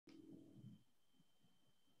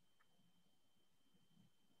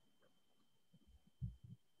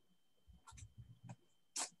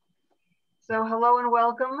So hello and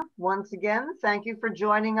welcome once again. Thank you for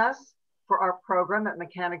joining us for our program at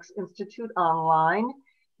Mechanics Institute Online.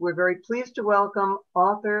 We're very pleased to welcome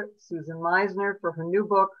author Susan Meissner for her new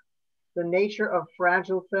book, The Nature of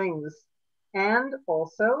Fragile Things, and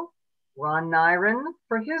also Ron Nyren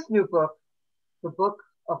for his new book, The Book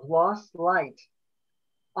of Lost Light.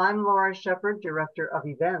 I'm Laura Shepard, Director of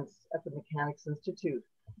Events at the Mechanics Institute.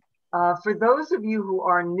 For those of you who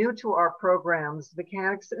are new to our programs, the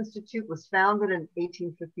Mechanics Institute was founded in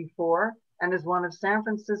 1854 and is one of San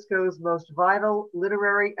Francisco's most vital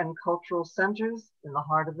literary and cultural centers in the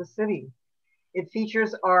heart of the city. It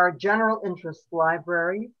features our general interest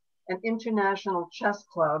library, an international chess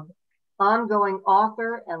club, ongoing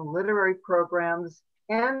author and literary programs,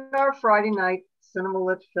 and our Friday night Cinema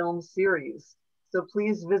Lit film series. So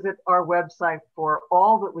please visit our website for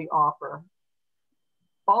all that we offer.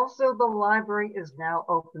 Also, the library is now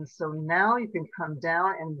open, so now you can come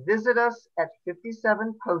down and visit us at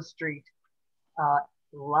 57 Post Street,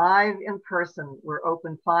 live in person. We're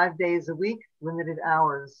open 5 days a week, limited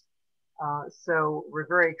hours. So we're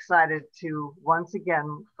very excited to once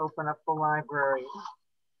again open up the library.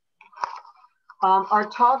 Our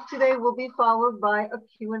talk today will be followed by a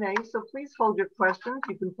Q&A, so please hold your questions.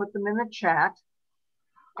 You can put them in the chat.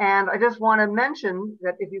 And I just want to mention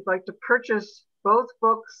that if you'd like to purchase both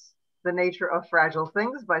books, The Nature of Fragile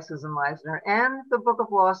Things by Susan Meissner and The Book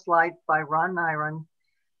of Lost Light by Ron Nyren,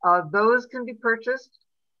 those can be purchased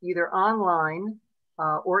either online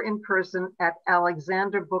or in person at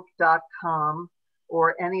alexanderbook.com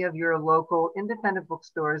or any of your local independent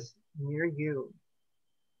bookstores near you.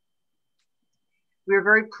 We are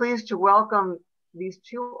very pleased to welcome these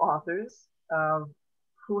two authors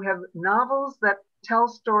who have novels that tell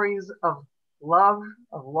stories of love,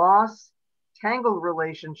 of loss, tangled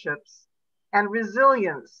relationships, and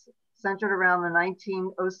resilience centered around the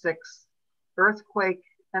 1906 earthquake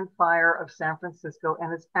and fire of San Francisco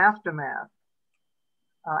and its aftermath.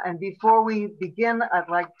 And before we begin, I'd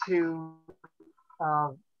like to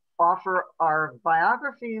offer our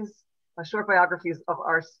biographies, short biographies of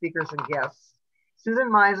our speakers and guests.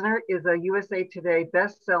 Susan Meissner is a USA Today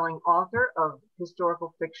best-selling author of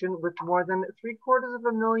historical fiction with more than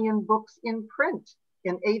 750,000 books in print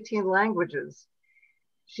in 18 languages.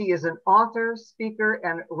 She is an author, speaker,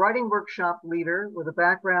 and writing workshop leader with a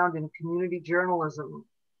background in community journalism.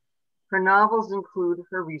 Her novels include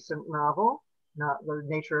her recent novel, The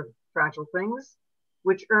Nature of Fragile Things,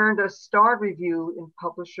 which earned a starred review in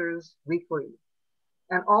Publishers Weekly,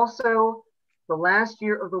 and also The Last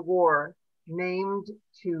Year of the War, named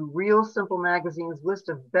to Real Simple Magazine's list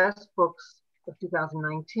of best books of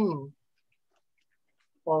 2019.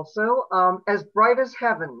 Also, As Bright as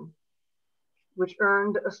Heaven, which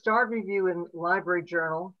earned a starred review in Library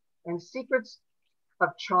Journal, and Secrets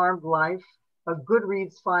of Charmed Life, a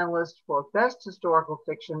Goodreads finalist for Best Historical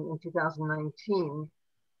Fiction in 2019,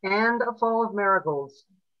 and A Fall of Marigolds,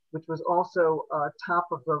 which was also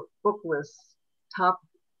top of the book list, top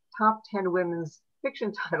 10 women's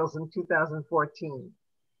fiction titles in 2014.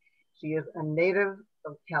 She is a native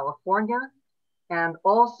of California and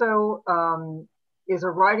also is a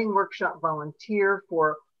writing workshop volunteer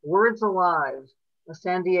for Words Alive, a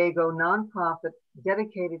San Diego nonprofit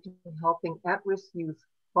dedicated to helping at-risk youth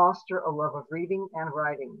foster a love of reading and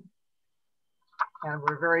writing. And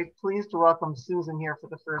we're very pleased to welcome Susan here for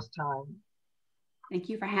the first time. Thank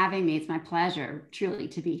you for having me. It's my pleasure, truly,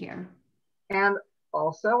 to be here. And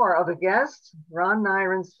also our other guest, Ron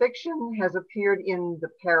Nyren's fiction has appeared in the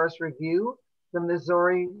Paris Review, the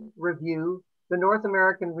Missouri Review, the North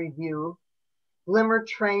American Review, Glimmer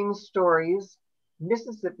Train Stories,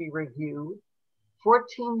 Mississippi Review,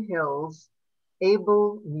 14 Hills,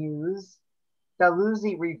 Able News,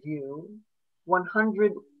 Dalhousie Review,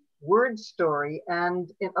 100 Word Story,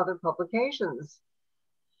 and in other publications.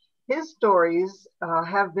 His stories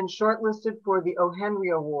have been shortlisted for the O. Henry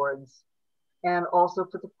Awards and also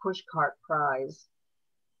for the Pushcart Prize.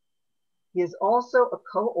 He is also a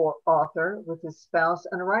co-author with his spouse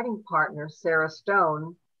and writing partner, Sarah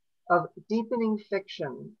Stone, of Deepening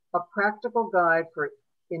Fiction, a practical guide for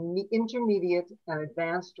intermediate and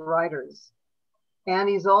advanced writers. And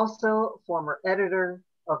he's also former editor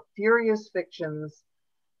of Furious Fictions,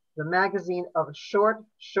 the magazine of short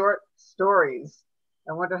stories.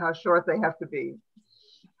 I wonder how short they have to be.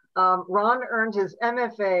 Ron earned his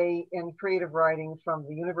MFA in creative writing from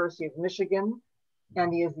the University of Michigan,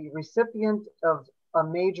 and he is the recipient of a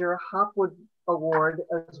major Hopwood Award,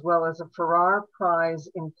 as well as a Farrar Prize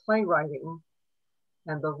in Playwriting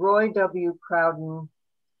and the Roy W. Crowden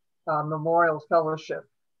Memorial Fellowship,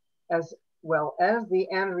 as well as the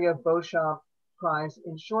Andrea Beauchamp Prize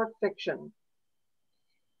in Short Fiction.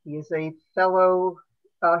 He is a fellow,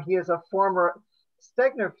 he is a former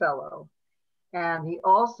Stegner Fellow, and he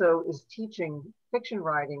also is teaching fiction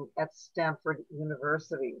writing at Stanford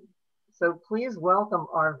University. So please welcome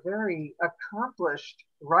our very accomplished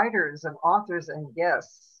writers and authors and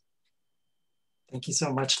guests. Thank you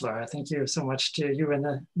so much, Laura. Thank you so much to you and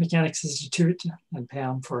the Mechanics Institute and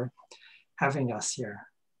Pam for having us here.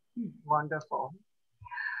 Wonderful.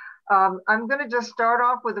 I'm going to just start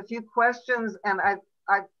off with a few questions, and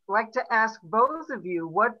I'd like to ask both of you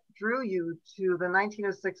what drew you to the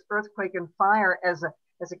 1906 earthquake and fire as a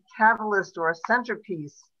catalyst or a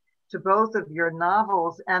centerpiece to both of your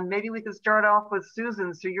novels. And maybe we could start off with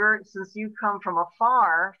Susan. So since you come from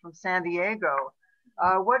afar, from San Diego,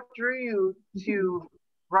 what drew you to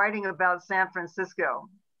writing about San Francisco?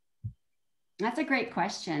 That's a great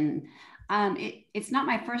question. It's not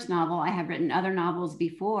my first novel. I have written other novels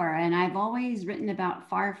before, and I've always written about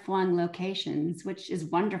far-flung locations, which is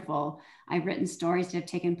wonderful. I've written stories that have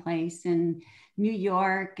taken place in New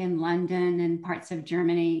York and London and parts of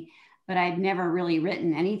Germany, but I've never really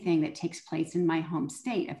written anything that takes place in my home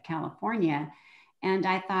state of California. And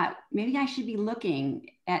I thought maybe I should be looking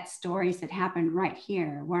at stories that happened right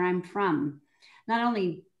here where I'm from, not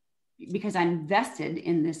only because I'm vested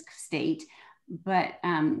in this state, but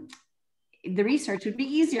the research would be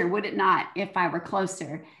easier, would it not, if I were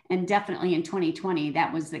closer? And definitely in 2020,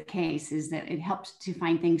 that was the case, is that it helped to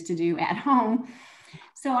find things to do at home.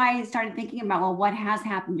 So I started thinking about, well, what has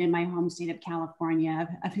happened in my home state of California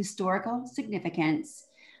of historical significance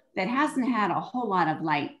that hasn't had a whole lot of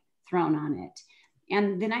light thrown on it.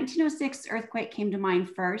 And the 1906 earthquake came to mind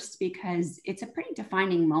first because it's a pretty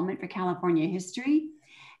defining moment for California history.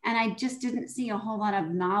 And I just didn't see a whole lot of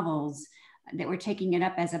novels that were taking it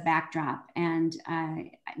up as a backdrop. And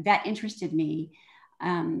that interested me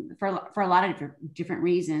for a lot of different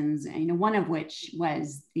reasons, one of which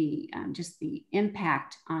was just the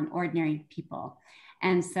impact on ordinary people.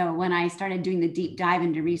 And so when I started doing the deep dive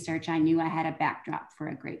into research, I knew I had a backdrop for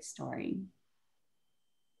a great story.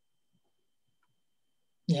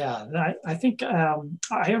 Yeah, I think I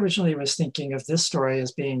originally was thinking of this story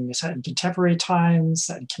as being set in contemporary times,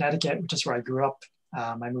 set in Connecticut, which is where I grew up.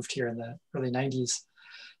 I moved here in the early 90s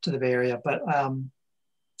to the Bay Area, but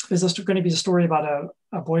is this going to be a story about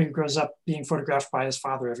a boy who grows up being photographed by his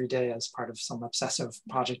father every day as part of some obsessive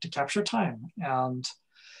project to capture time? And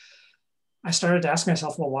I started to ask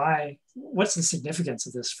myself, well, what's the significance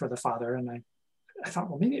of this for the father? And I thought,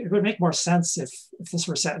 well, maybe it would make more sense if this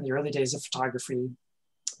were set in the early days of photography.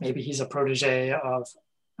 Maybe he's a protege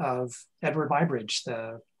of Edward Muybridge,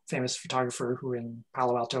 the famous photographer who in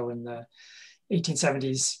Palo Alto in the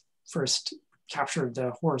 1870s first captured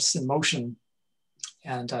the horse in motion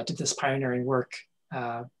and did this pioneering work.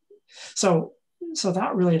 So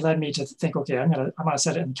that really led me to think, okay, I'm gonna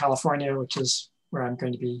set it in California, which is where I'm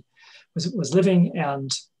going to be was living,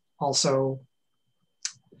 and also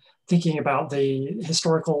thinking about the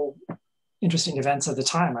historical interesting events of the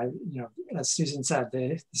time. As Susan said,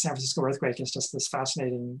 the San Francisco earthquake is just this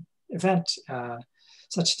fascinating event.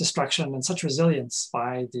 Such destruction and such resilience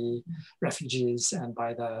by the refugees and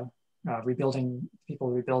by the people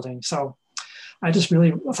rebuilding. So I just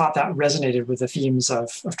really thought that resonated with the themes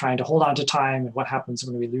of trying to hold on to time and what happens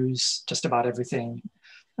when we lose just about everything.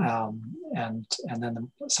 And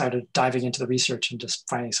then started diving into the research and just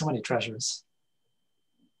finding so many treasures.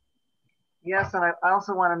 Yes, and I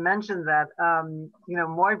also want to mention that,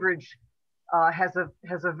 Muybridge has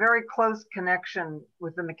a very close connection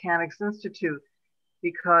with the Mechanics Institute,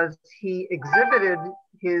 because he exhibited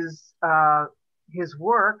his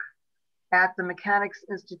work at the Mechanics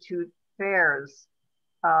Institute fairs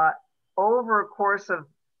over a course of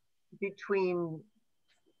between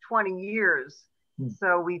 20 years.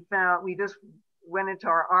 So we just went into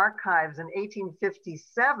our archives. In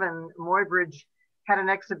 1857, Muybridge had an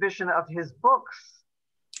exhibition of his books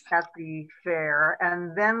at the fair.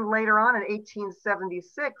 And then later on in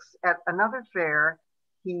 1876, at another fair,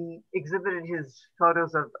 he exhibited his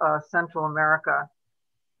photos of Central America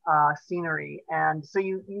scenery. And so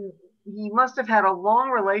he must have had a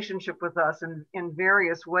long relationship with us in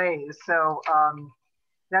various ways. So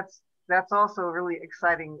that's also really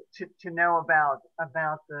exciting to know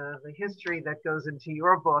about the history that goes into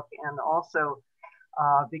your book, and also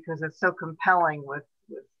because it's so compelling with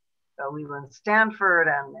Leland Stanford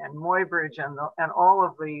and Muybridge and all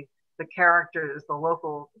of the characters, the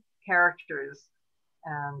local characters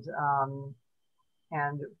and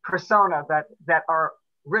persona that are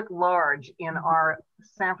writ large in our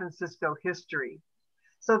San Francisco history.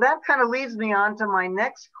 So that kind of leads me on to my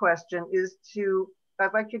next question,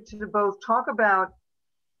 I'd like you to both talk about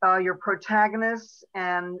your protagonists.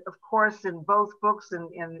 And of course, in both books,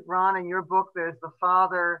 in Ron and your book, there's the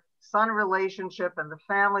father-son relationship and the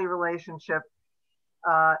family relationship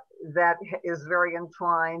that is very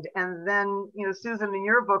entwined. And then, you know, Susan, in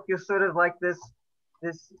your book, you're sort of like this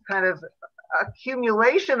kind of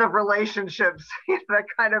accumulation of relationships that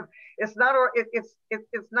kind of, it's not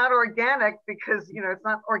organic, because, you know, it's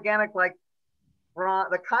not organic like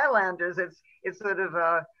the Kylanders. It's sort of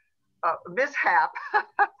a mishap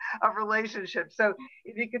of relationships. So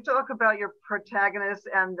if you could talk about your protagonists,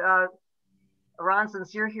 and Ron,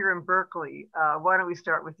 since you're here in Berkeley, why don't we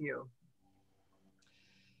start with you?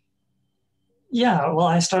 Yeah, well,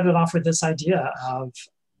 I started off with this idea of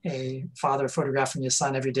a father photographing his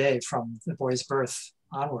son every day from the boy's birth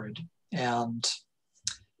onward, and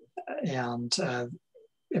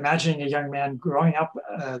imagining a young man growing up.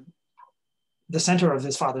 The center of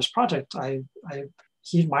his father's project,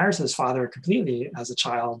 he admires his father completely as a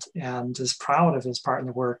child and is proud of his part in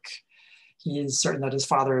the work. He is certain that his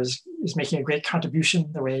father is making a great contribution,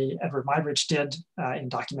 the way Edward Muybridge did, in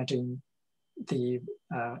documenting the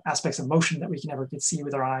aspects of motion that we never could see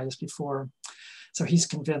with our eyes before. So he's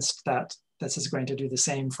convinced that this is going to do the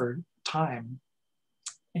same for time.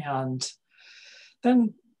 And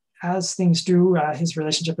then, as things do, his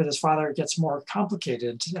relationship with his father gets more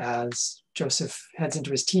complicated as Joseph heads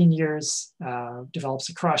into his teen years, develops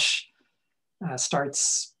a crush,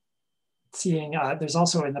 starts seeing, there's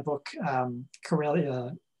also in the book,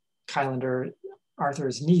 Corellia Kylander,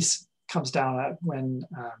 Arthur's niece, comes down when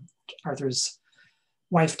Arthur's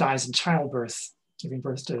wife dies in childbirth, giving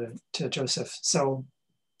birth to Joseph. So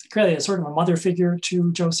Corellia is sort of a mother figure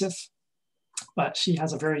to Joseph, but she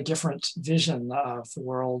has a very different vision of the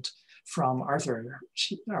world from Arthur.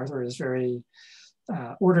 Arthur is very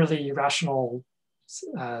orderly, rational,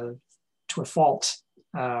 to a fault,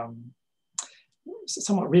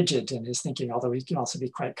 somewhat rigid in his thinking, although he can also be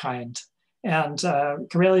quite kind. And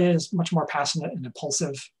Corellia is much more passionate and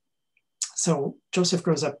impulsive. So Joseph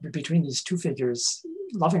grows up between these two figures,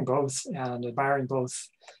 loving both and admiring both,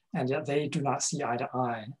 and yet they do not see eye to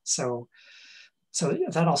eye. So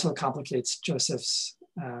that also complicates Joseph's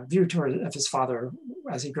view of his father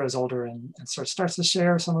as he grows older, and sort of starts to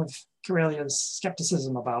share some of Corellia's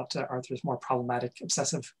skepticism about Arthur's more problematic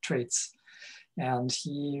obsessive traits. And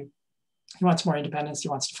he wants more independence. He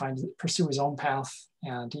wants to pursue his own path,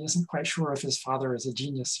 and he isn't quite sure if his father is a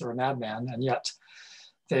genius or a madman, and yet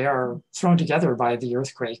they are thrown together by the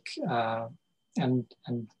earthquake, and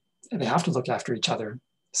they have to look after each other.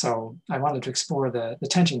 So I wanted to explore the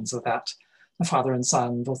tensions of that, the father and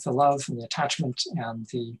son, both the love and the attachment and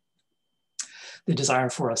the desire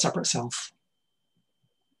for a separate self.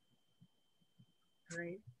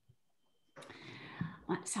 Great.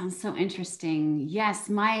 That sounds so interesting. Yes,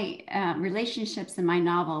 my relationships in my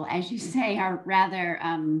novel, as you say, are rather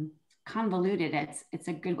convoluted. It's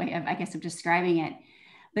a good way of, I guess, of describing it.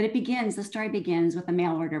 But the story begins with a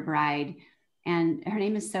mail order bride, and her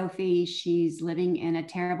name is Sophie. She's living in a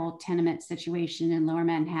terrible tenement situation in Lower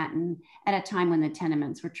Manhattan at a time when the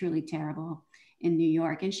tenements were truly terrible in New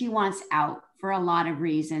York. And she wants out for a lot of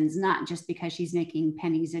reasons, not just because she's making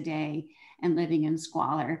pennies a day and living in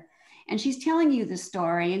squalor. And she's telling you the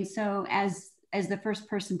story. And so as the first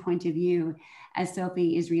person point of view, as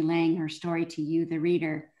Sophie is relaying her story to you, the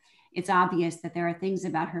reader, it's obvious that there are things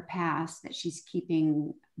about her past that she's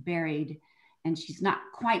keeping buried, and she's not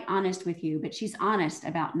quite honest with you, but she's honest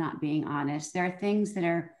about not being honest. There are things that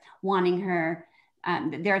are wanting her,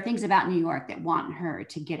 there are things about New York that want her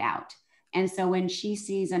to get out. And so when she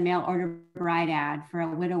sees a mail order bride ad for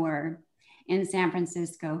a widower in San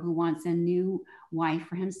Francisco who wants a new wife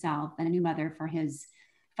for himself and a new mother for his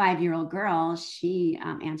 5-year-old girl, she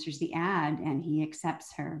answers the ad, and he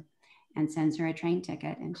accepts her and sends her a train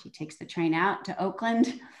ticket. And she takes the train out to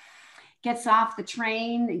Oakland, gets off the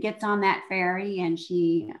train, gets on that ferry, and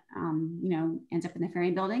she, ends up in the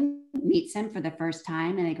ferry building, meets him for the first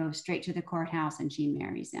time, and they go straight to the courthouse, and she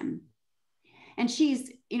marries him. And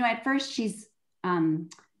she's, at first she's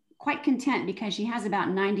quite content because she has about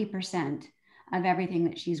 90% of everything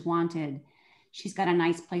that she's wanted. She's got a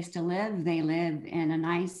nice place to live. They live in a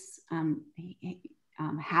nice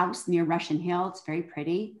house near Russian Hill. It's very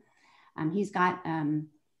pretty. He's got,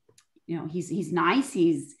 he's nice.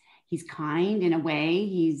 He's kind in a way.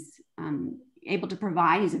 He's able to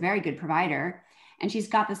provide. He's a very good provider. And she's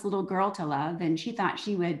got this little girl to love. And she thought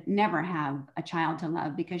she would never have a child to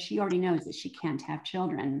love because she already knows that she can't have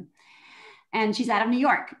children. And she's out of New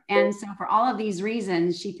York. And so for all of these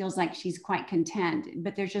reasons, she feels like she's quite content.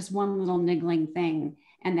 But there's just one little niggling thing.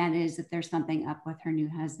 And that is that there's something up with her new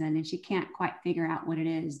husband. And she can't quite figure out what it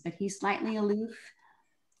is. But he's slightly aloof.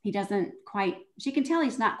 He doesn't quite, she can tell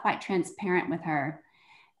he's not quite transparent with her,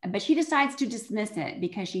 but she decides to dismiss it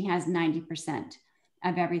because she has 90%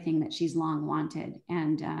 of everything that she's long wanted.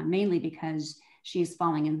 And mainly because she's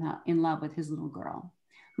falling in love with his little girl,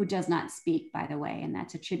 who does not speak, by the way. And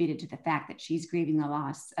that's attributed to the fact that she's grieving the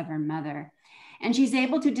loss of her mother. And she's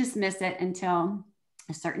able to dismiss it until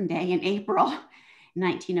a certain day in April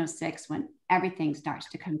 1906, when everything starts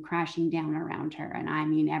to come crashing down around her. And I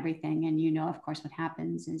mean everything. And you know, of course, what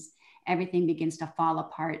happens is everything begins to fall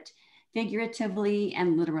apart, figuratively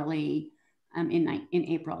and literally, in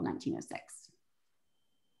April 1906.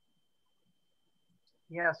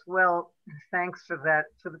 Yes, well, thanks for that,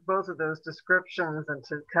 for both of those descriptions, and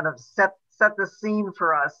to kind of set the scene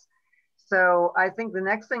for us. So I think the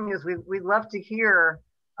next thing is we'd love to hear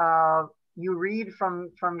you read from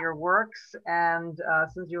your works, and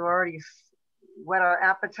since you already whet our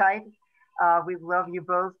appetite, we'd love you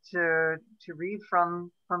both to read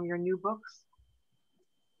from your new books.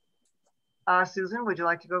 Susan, would you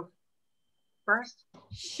like to go first?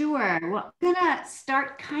 Sure. Well, I'm gonna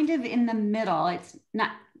start kind of in the middle. It's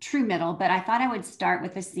not true middle, but I thought I would start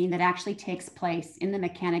with a scene that actually takes place in the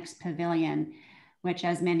Mechanics Pavilion, which,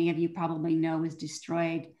 as many of you probably know, was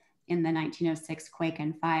destroyed in the 1906 quake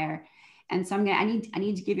and fire. And so I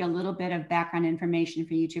need to give you a little bit of background information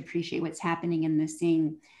for you to appreciate what's happening in this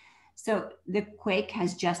scene. So the quake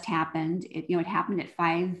has just happened. It happened at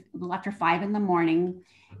a little after 5 in the morning,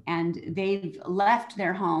 and they've left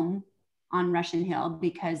their home on Russian Hill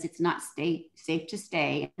because it's not safe to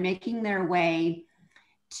stay, making their way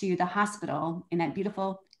to the hospital in that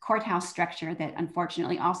beautiful courthouse structure that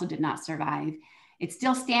unfortunately also did not survive. It's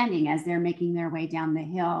still standing as they're making their way down the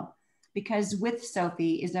hill, because with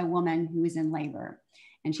Sophie is a woman who is in labor,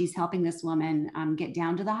 and she's helping this woman get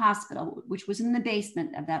down to the hospital, which was in the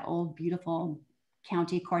basement of that old, beautiful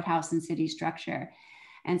county courthouse and city structure.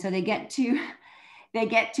 And so they get to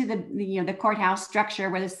the courthouse structure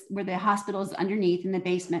where the hospital is underneath in the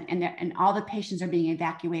basement, and all the patients are being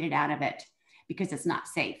evacuated out of it because it's not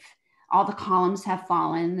safe. All the columns have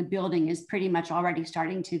fallen. The building is pretty much already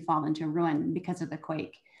starting to fall into ruin because of the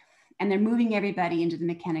quake. And they're moving everybody into the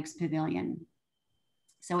Mechanics Pavilion.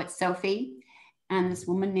 So it's Sophie and this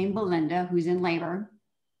woman named Belinda, who's in labor.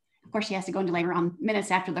 Of course, she has to go into labor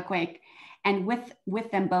minutes after the quake. And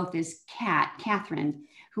with them both is Catherine,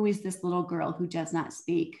 who is this little girl who does not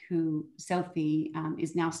speak, who Sophie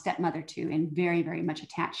is now stepmother to and very, very much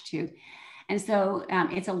attached to. And so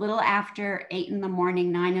it's a little after 8 in the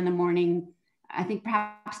morning, 9 in the morning. I think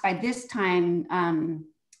perhaps by this time,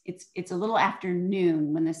 it's a little after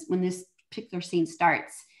noon when this particular scene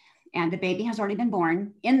starts. And the baby has already been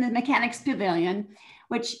born in the Mechanics Pavilion,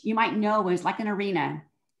 which you might know was like an arena.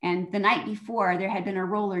 And the night before, there had been a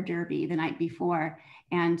roller derby the night before.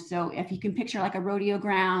 And so if you can picture like a rodeo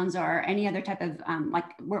grounds or any other type of, like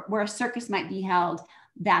where a circus might be held,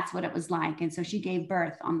 that's what it was like. And so she gave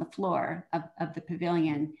birth on the floor of the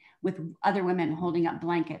pavilion with other women holding up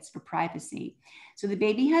blankets for privacy. So the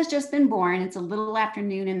baby has just been born. It's a little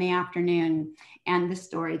afternoon in the afternoon, and the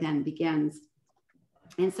story then begins.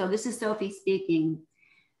 And so this is Sophie speaking.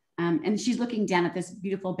 And she's looking down at this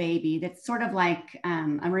beautiful baby that's sort of like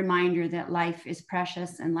a reminder that life is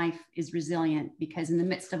precious and life is resilient, because in the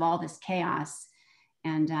midst of all this chaos,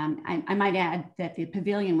 and I might add that the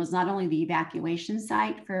pavilion was not only the evacuation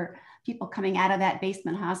site for people coming out of that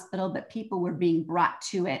basement hospital, but people were being brought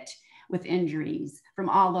to it with injuries from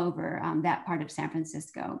all over that part of San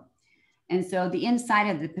Francisco. And so the inside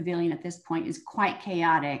of the pavilion at this point is quite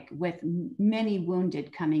chaotic, with many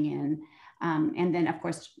wounded coming in. And then, of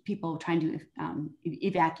course, people trying to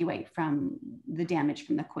evacuate from the damage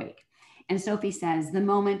from the quake. And Sophie says, "The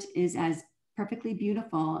moment is as perfectly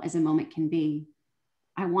beautiful as a moment can be.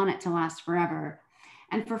 I want it to last forever.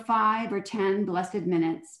 And for 5 or 10 blessed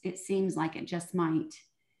minutes, it seems like it just might.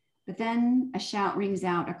 But then a shout rings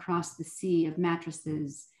out across the sea of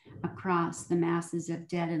mattresses, across the masses of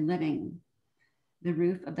dead and living. The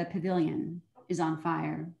roof of the pavilion is on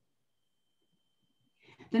fire."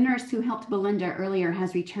 The nurse who helped Belinda earlier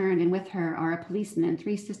has returned, and with her are a policeman,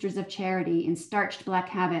 3 sisters of charity in starched black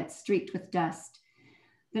habits streaked with dust.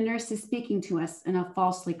 The nurse is speaking to us in a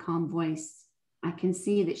falsely calm voice. I can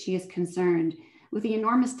see that she is concerned with the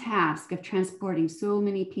enormous task of transporting so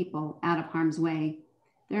many people out of harm's way.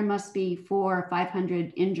 There must be 400 or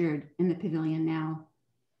 500 injured in the pavilion now.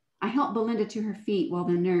 I help Belinda to her feet while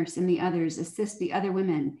the nurse and the others assist the other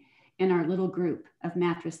women in our little group of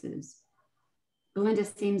mattresses. Belinda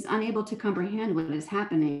seems unable to comprehend what is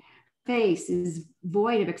happening. Her face is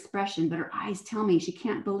void of expression, but her eyes tell me she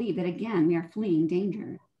can't believe that again we are fleeing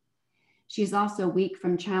danger. She is also weak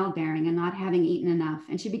from childbearing and not having eaten enough,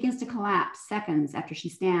 and she begins to collapse seconds after she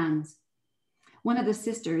stands. One of the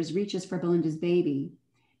sisters reaches for Belinda's baby,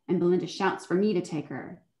 and Belinda shouts for me to take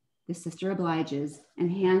her. The sister obliges and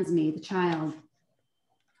hands me the child.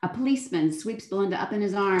 A policeman sweeps Belinda up in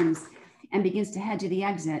his arms and begins to head to the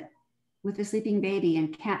exit. With the sleeping baby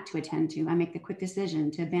and Cat to attend to, I make the quick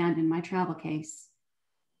decision to abandon my travel case.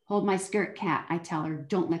 Hold my skirt, Cat, I tell her,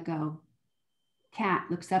 don't let go. Cat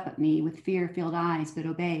looks up at me with fear-filled eyes but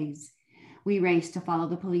obeys. We race to follow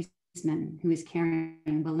the policeman who is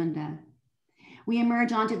carrying Belinda. We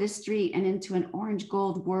emerge onto the street and into an orange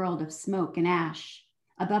gold world of smoke and ash.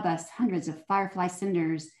 Above us, hundreds of firefly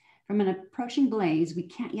cinders from an approaching blaze we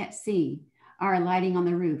can't yet see are alighting on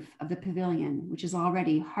the roof of the pavilion, which is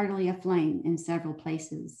already heartily aflame in several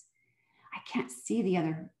places. I can't see the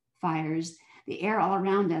other fires. The air all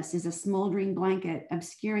around us is a smoldering blanket,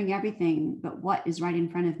 obscuring everything but what is right in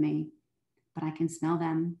front of me. But I can smell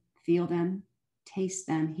them, feel them, taste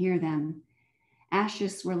them, hear them.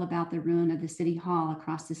 Ashes swirl about the ruin of the city hall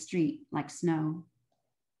across the street like snow.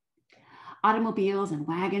 Automobiles and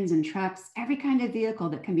wagons and trucks, every kind of vehicle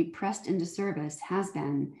that can be pressed into service has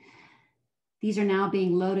been. These are now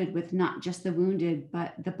being loaded with not just the wounded,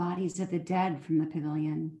 but the bodies of the dead from the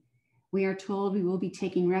pavilion. We are told we will be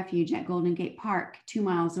taking refuge at Golden Gate Park, 2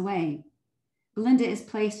 miles away. Belinda is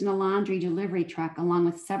placed in a laundry delivery truck along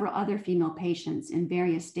with several other female patients in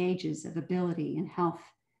various stages of ability and health.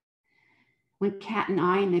 When Kat and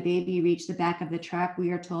I and the baby reach the back of the truck,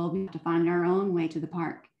 we are told we have to find our own way to the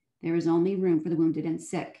park. There is only room for the wounded and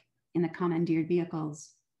sick in the commandeered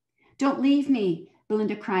vehicles. Don't leave me,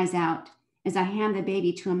 Belinda cries out as I hand the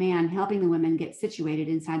baby to a man helping the women get situated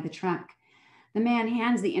inside the truck. The man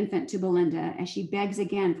hands the infant to Belinda as she begs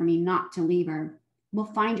again for me not to leave her. We'll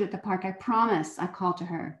find you at the park, I promise, I call to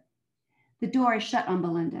her. The door is shut on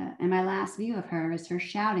Belinda, and my last view of her is her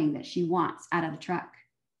shouting that she wants out of the truck.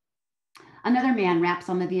 Another man raps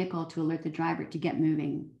on the vehicle to alert the driver to get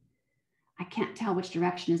moving. I can't tell which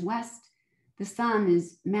direction is west. The sun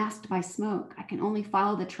is masked by smoke. I can only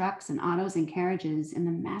follow the trucks and autos and carriages and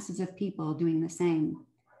the masses of people doing the same.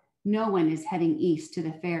 No one is heading east to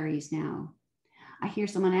the ferries now. I hear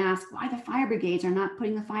someone ask why the fire brigades are not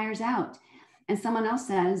putting the fires out. And someone else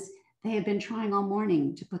says they have been trying all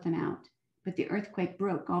morning to put them out, but the earthquake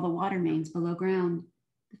broke all the water mains below ground.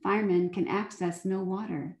 The firemen can access no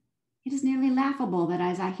water. It is nearly laughable that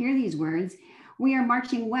as I hear these words, we are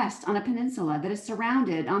marching west on a peninsula that is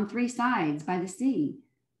surrounded on 3 sides by the sea.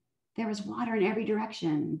 There is water in every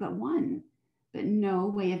direction but one, but no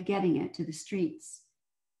way of getting it to the streets.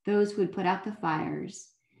 Those who would put out the fires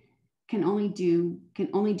can do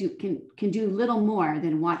little more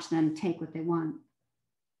than watch them take what they want.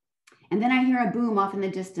 And then I hear a boom off in the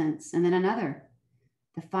distance, and then another.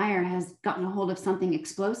 The fire has gotten a hold of something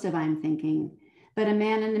explosive, I'm thinking. But a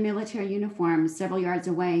man in a military uniform several yards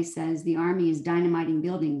away says the army is dynamiting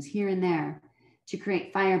buildings here and there to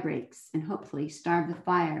create fire breaks and hopefully starve the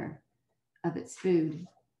fire of its food.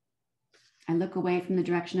 I look away from the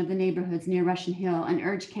direction of the neighborhoods near Russian Hill and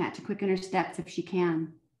urge Kat to quicken her steps if she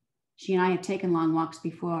can. She and I have taken long walks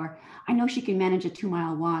before. I know she can manage a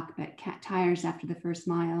 2-mile walk, but Kat tires after the first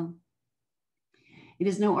mile. It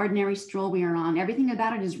is no ordinary stroll we are on. Everything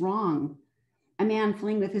about it is wrong. A man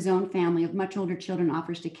fleeing with his own family of much older children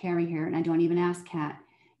offers to carry her, and I don't even ask Kat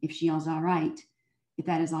if she is all right. If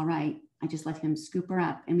that is all right, I just let him scoop her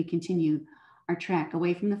up, and we continue our trek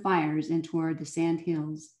away from the fires and toward the sand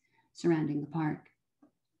hills surrounding the park.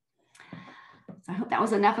 So I hope that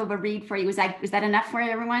was enough of a read for you. Was that enough for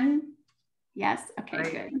everyone? Yes. Okay.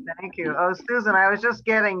 Great. Good. Thank you. Oh, Susan, I was just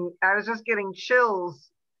getting chills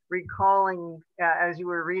recalling as you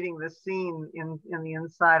were reading this scene in the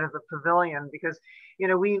inside of the pavilion, because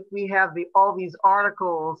we have all these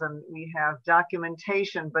articles and we have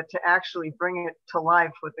documentation, but to actually bring it to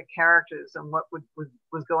life with the characters and what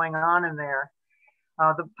was going on in there.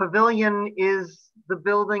 The pavilion is the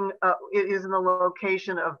building. It is in the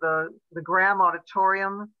location of the Graham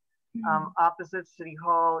Auditorium, opposite City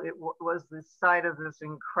Hall. It was the site of this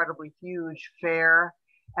incredibly huge fair.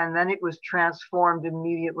 And then it was transformed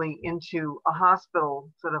immediately into a hospital,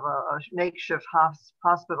 sort of a makeshift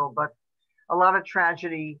hospital. But a lot of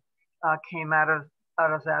tragedy came out of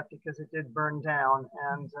that because it did burn down.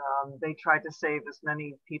 And they tried to save as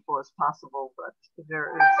many people as possible, but it's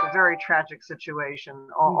a very tragic situation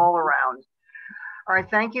all around. All right,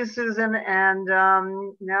 thank you, Susan. And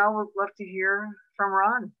now we'd love to hear from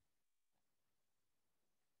Ron.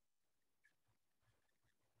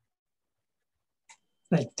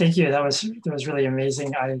 Thank you. That was really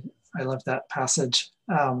amazing. I love that passage.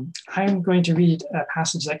 I'm going to read a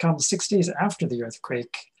passage that comes 6 days after the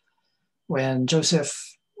earthquake, when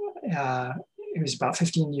Joseph, who was about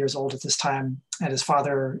 15 years old at this time, and his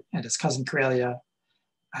father and his cousin Corelia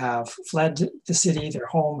have fled the city. Their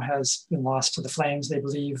home has been lost to the flames, they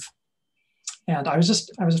believe. And I was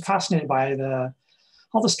fascinated by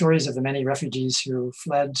all the stories of the many refugees who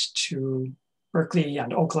fled to Berkeley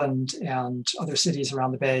and Oakland and other cities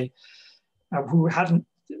around the Bay,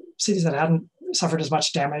 cities that hadn't suffered as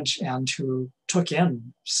much damage, and who took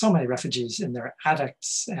in so many refugees in their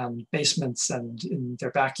attics and basements and in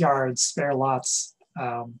their backyards, spare lots.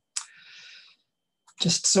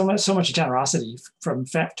 Just so much generosity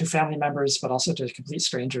to family members, but also to complete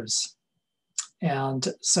strangers. And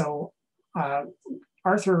so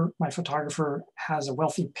Arthur, my photographer, has a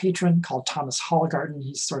wealthy patron called Thomas Hallgarten.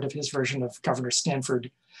 He's sort of his version of Governor Stanford,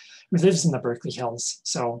 who lives in the Berkeley Hills.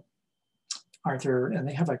 So Arthur, and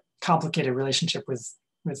they have a complicated relationship with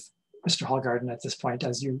Mr. Hallgarten at this point,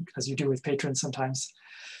 as you do with patrons sometimes.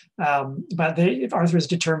 But Arthur is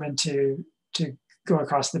determined to go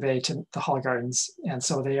across the bay to the Hallgartens, and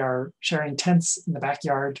so they are sharing tents in the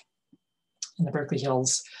backyard in the Berkeley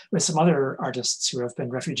Hills with some other artists who have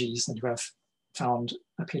been refugees and who have found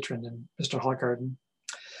a patron in Mr. Hallgarten.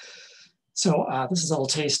 So this is a little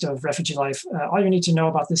taste of refugee life. All you need to know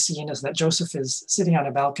about this scene is that Joseph is sitting on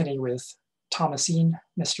a balcony with Thomasine,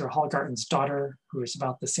 Mr. Hallgarten's daughter, who is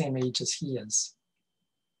about the same age as he is.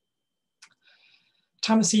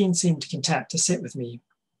 Thomasine seemed content to sit with me,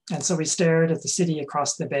 and so we stared at the city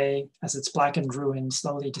across the bay as its blackened ruin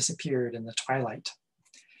slowly disappeared in the twilight.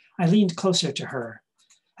 I leaned closer to her,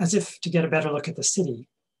 as if to get a better look at the city,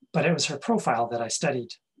 but it was her profile that I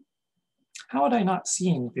studied. How had I not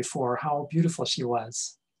seen before how beautiful she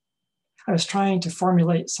was? I was trying to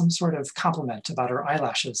formulate some sort of compliment about her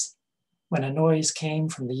eyelashes when a noise came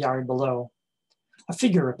from the yard below. A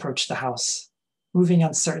figure approached the house, moving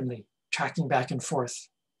uncertainly, tracking back and forth.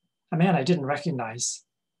 A man I didn't recognize.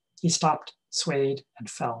 He stopped, swayed, and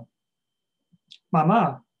fell.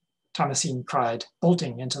 "Mama," Thomasine cried,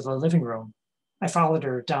 bolting into the living room. I followed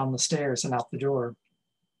her down the stairs and out the door.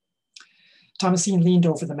 Thomasine leaned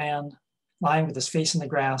over the man, lying with his face in the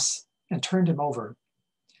grass, and turned him over.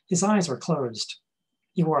 His eyes were closed.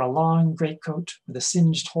 He wore a long greatcoat with a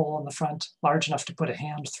singed hole in the front, large enough to put a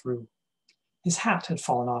hand through. His hat had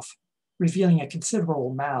fallen off, revealing a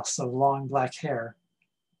considerable mass of long black hair.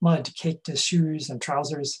 Mud caked his shoes and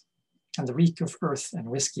trousers, and the reek of earth and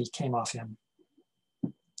whiskey came off him.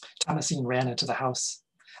 Thomasine ran into the house.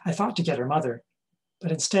 I thought to get her mother,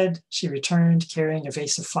 but instead she returned carrying a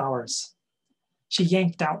vase of flowers. She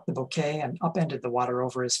yanked out the bouquet and upended the water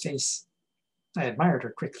over his face. I admired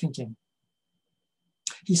her quick thinking.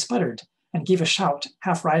 He sputtered and gave a shout,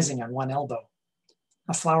 half rising on one elbow.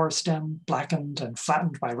 A flower stem, blackened and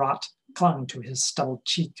flattened by rot, clung to his stubbled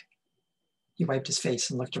cheek. He wiped his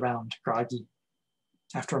face and looked around, groggy.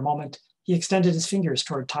 After a moment, he extended his fingers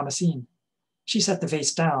toward Thomasine. She set the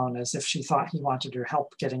vase down as if she thought he wanted her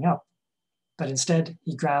help getting up, but instead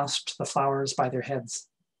he grasped the flowers by their heads.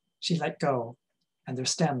 She let go, and their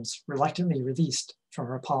stems reluctantly released from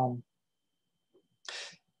her palm.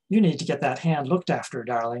 "You need to get that hand looked after,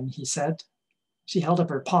 darling," he said. She held up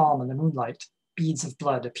her palm in the moonlight. Beads of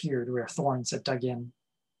blood appeared where thorns had dug in.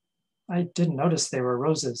 "I didn't notice they were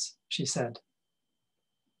roses," she said.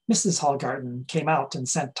 Mrs. Hallgarten came out and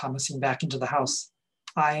sent Thomasine back into the house,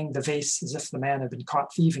 eyeing the vase as if the man had been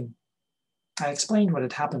caught thieving. I explained what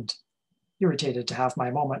had happened, irritated to have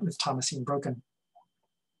my moment with Thomasine broken.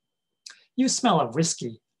 "You smell of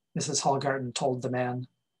whiskey," Mrs. Hallgarten told the man.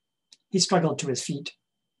 He struggled to his feet.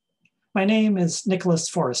 "My name is Nicholas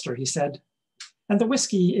Forrester," he said, "and the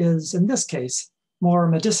whiskey is, in this case, more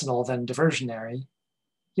medicinal than diversionary."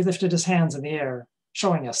 He lifted his hands in the air,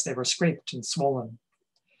 showing us they were scraped and swollen.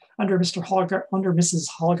 Under Mrs.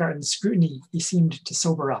 Hallgarten's scrutiny, he seemed to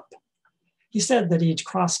sober up. He said that he'd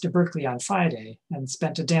crossed to Berkeley on Friday and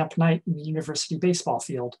spent a damp night in the university baseball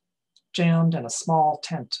field, jammed in a small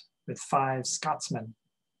tent with 5 Scotsmen.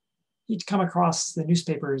 He'd come across the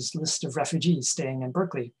newspaper's list of refugees staying in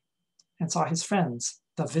Berkeley and saw his friends,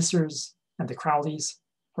 the Vissers and the Crowleys,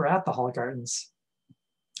 were at the Hallgartens.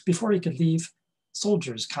 Before he could leave,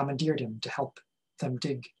 soldiers commandeered him to help them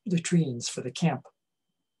dig latrines for the camp.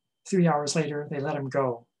 3 hours later, they let him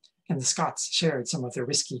go, and the Scots shared some of their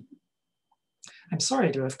whiskey. "I'm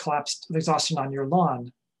sorry to have collapsed of exhaustion on your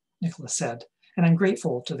lawn," Nicholas said, "and I'm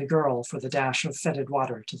grateful to the girl for the dash of fetid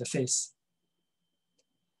water to the face."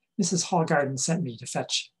 Mrs. Hallgarten sent me to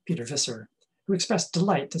fetch Peter Visser, who expressed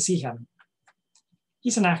delight to see him.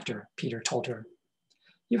 "He's an actor," Peter told her.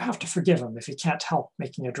 "You have to forgive him if he can't help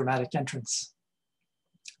making a dramatic entrance."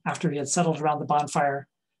 After he had settled around the bonfire,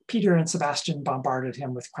 Peter and Sebastian bombarded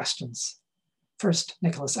him with questions. First,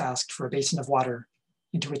 Nicholas asked for a basin of water,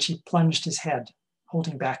 into which he plunged his head,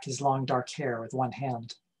 holding back his long dark hair with one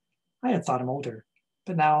hand. I had thought him older,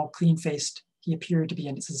 but now, clean-faced, he appeared to be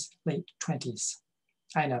in his late 20s.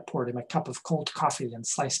 Ina poured him a cup of cold coffee and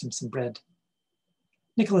sliced him some bread.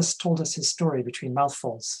 Nicholas told us his story between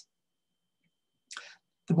mouthfuls.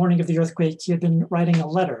 The morning of the earthquake, he had been writing a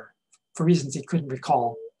letter for reasons he couldn't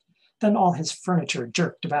recall. Then all his furniture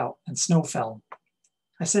jerked about and snow fell.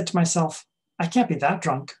 I said to myself, I can't be that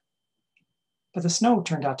drunk. But the snow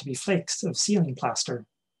turned out to be flakes of ceiling plaster.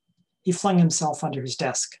 He flung himself under his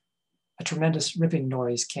desk. A tremendous ripping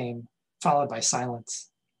noise came, followed by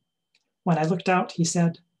silence. When I looked out, he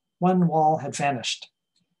said, one wall had vanished,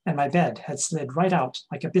 and my bed had slid right out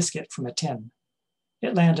like a biscuit from a tin.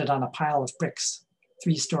 It landed on a pile of bricks,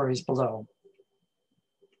 3 stories below.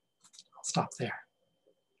 I'll stop there.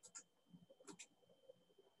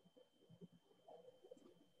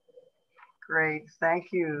 Great,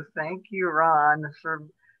 thank you, Ron, for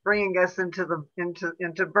bringing us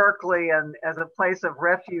into Berkeley and as a place of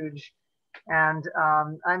refuge. And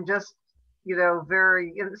I'm just,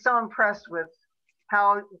 very so impressed with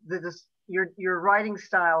how your writing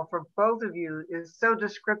style for both of you is so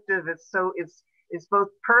descriptive. It's both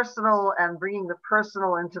personal and bringing the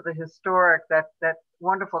personal into the historic. That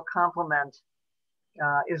wonderful complement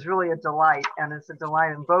is really a delight, and it's a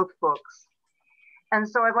delight in both books. And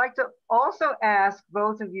so I'd like to also ask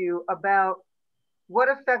both of you about what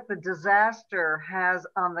effect the disaster has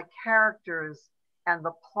on the characters and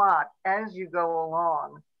the plot as you go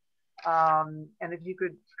along. And if you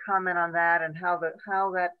could comment on that and how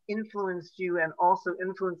that influenced you and also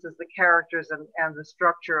influences the characters and the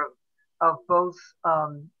structure of both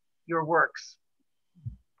your works.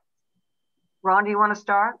 Ron, do you want to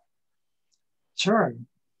start? Sure.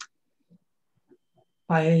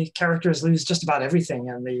 My characters lose just about everything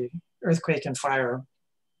in the earthquake and fire.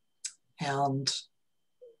 And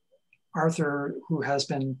Arthur, who has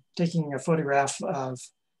been taking a photograph of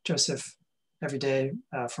Joseph every day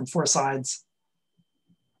from 4 sides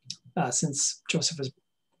since Joseph was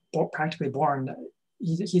practically born,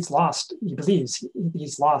 he believes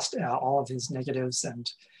he's lost all of his negatives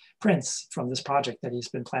and prints from this project that he's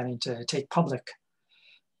been planning to take public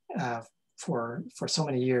for so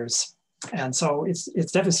many years. And so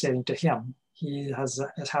it's devastating to him. He is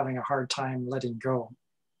having a hard time letting go.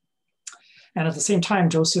 And at the same time,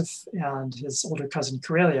 Joseph and his older cousin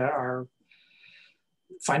Karelia are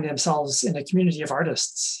finding themselves in a community of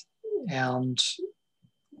artists. And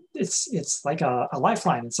it's like a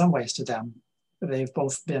lifeline in some ways to them. They've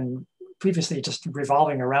both been previously just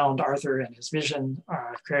revolving around Arthur and his vision.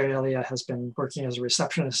 Karelia has been working as a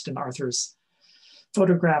receptionist in Arthur's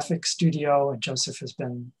photographic studio, and Joseph has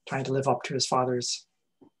been trying to live up to his father's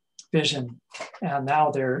vision. And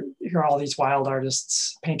now here are all these wild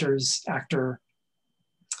artists, painters, actor,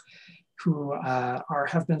 who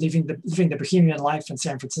have been living the bohemian life in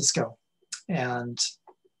San Francisco. And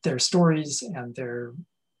their stories and their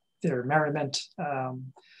merriment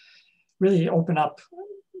really open up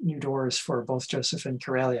new doors for both Joseph and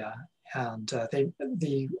Karelia. And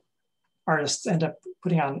the artists end up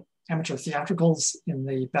putting on amateur theatricals in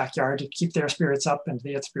the backyard to keep their spirits up and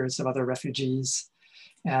the spirits of other refugees.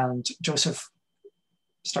 And Joseph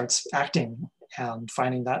starts acting and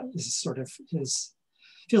finding that is sort of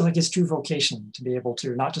feels like his true vocation, to be able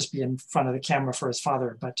to not just be in front of the camera for his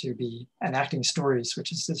father, but to be enacting stories,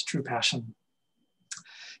 which is his true passion.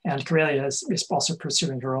 And Karelia is also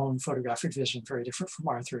pursuing her own photographic vision, very different from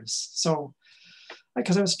Arthur's. So,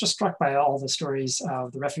 because I was just struck by all the stories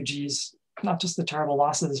of the refugees, not just the terrible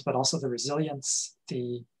losses, but also the resilience,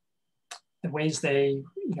 the ways they,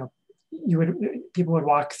 people would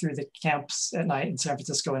walk through the camps at night in San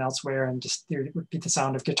Francisco and elsewhere, and just there would be the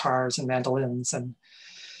sound of guitars and mandolins and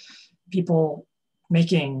people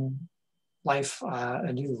making life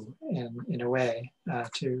anew in a way,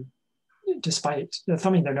 despite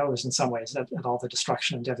thumbing their nose in some ways at all the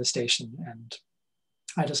destruction and devastation. And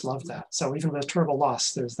I just love that. So even with terrible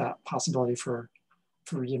loss, there's that possibility for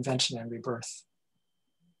reinvention and rebirth.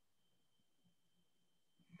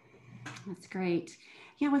 That's great.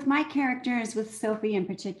 Yeah, with my characters, with Sophie in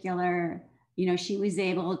particular, she was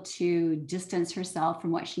able to distance herself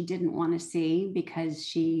from what she didn't want to see because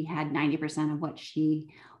she had 90% of what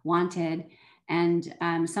she wanted. And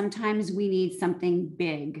sometimes we need something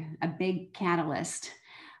big, a big catalyst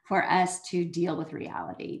for us to deal with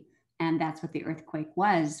reality. And that's what the earthquake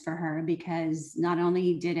was for her, because not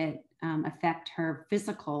only did it affect her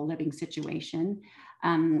physical living situation,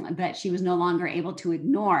 but she was no longer able to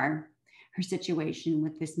ignore her situation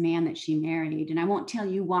with this man that she married. And I won't tell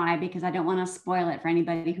you why, because I don't want to spoil it for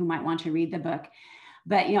anybody who might want to read the book.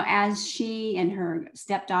 But, you know, as she and her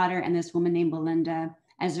stepdaughter and this woman named Belinda,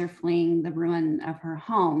 as they're fleeing the ruin of her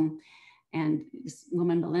home, and this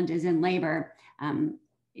woman Belinda is in labor,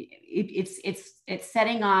 it's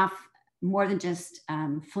setting off more than just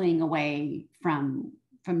fleeing away from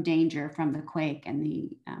danger, from the quake and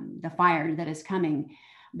the fire that is coming,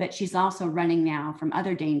 but she's also running now from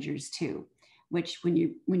other dangers too, which when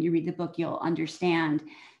you read the book, you'll understand.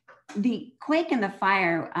 The quake and the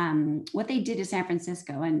fire, what they did to San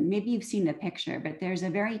Francisco, and maybe you've seen the picture, but there's a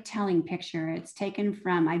very telling picture. It's taken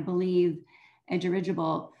from, I believe, a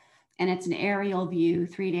dirigible, and it's an aerial view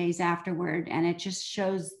 3 days afterward, and it just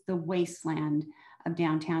shows the wasteland of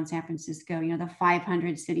downtown San Francisco, you know, the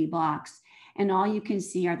 500 city blocks. And all you can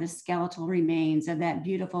see are the skeletal remains of that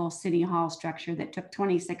beautiful city hall structure that took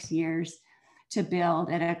 26 years to build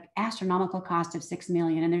at an astronomical cost of $6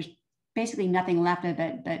 million. And there's basically nothing left of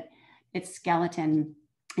it but its skeleton,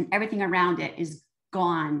 and everything around it is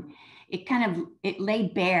gone. It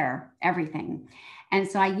laid bare everything. And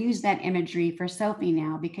so I use that imagery for Sophie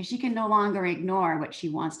now, because she can no longer ignore what she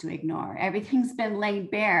wants to ignore. Everything's been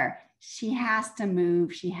laid bare. She has to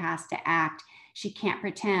move. She has to act. She can't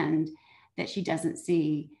pretend that she doesn't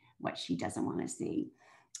see what she doesn't want to see,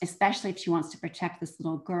 especially if she wants to protect this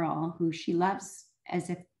little girl who she loves as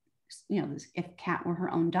if, you know, if Kat were her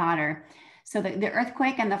own daughter. So the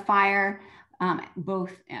earthquake and the fire,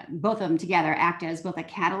 both of them together act as both a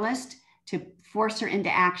catalyst to force her into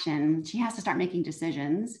action. She has to start making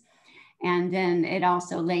decisions. And then it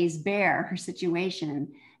also lays bare her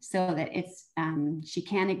situation so that she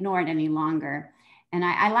can't ignore it any longer. And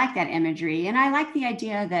I like that imagery. And I like the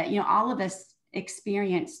idea that, you know, all of us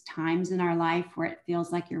experience times in our life where it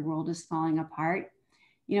feels like your world is falling apart.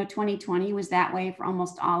 You know, 2020 was that way for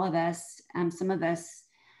almost all of us. Some of us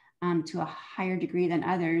to a higher degree than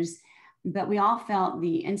others, but we all felt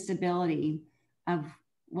the instability of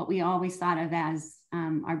what we always thought of as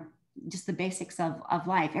just the basics of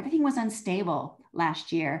life. Everything was unstable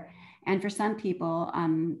last year, and for some people,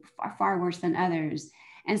 far worse than others.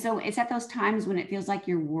 And so it's at those times when it feels like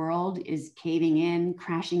your world is caving in,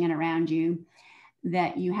 crashing in around you,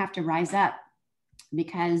 that you have to rise up,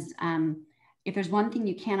 because if there's one thing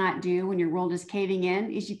you cannot do when your world is caving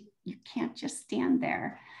in, is you can't just stand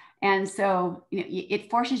there. And so, you know,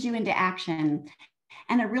 it forces you into action.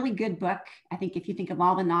 And a really good book, I think, if you think of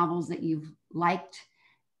all the novels that you've liked,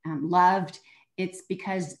 loved, it's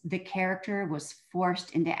because the character was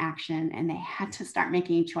forced into action and they had to start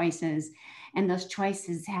making choices. And those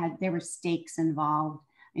choices there were stakes involved.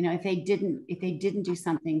 You know, if they didn't do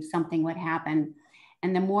something, something would happen.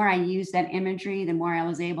 And the more I used that imagery, the more I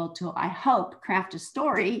was able to, I hope, craft a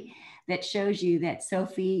story that shows you that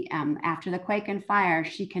Sophie, after the quake and fire,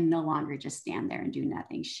 she can no longer just stand there and do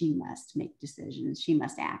nothing. She must make decisions. She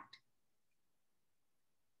must act.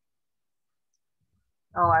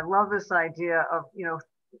 Oh, I love this idea of, you know,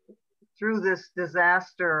 through this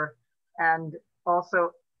disaster, and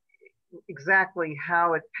also exactly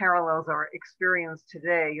how it parallels our experience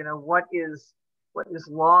today. You know, what is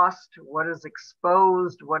lost, what is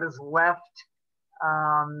exposed, what is left,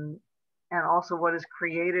 and also what is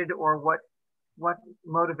created, or what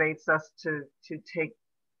motivates us to take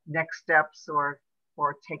next steps or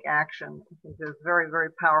take action. I think there's very, very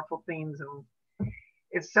powerful themes, and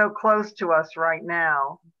it's so close to us right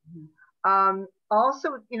now.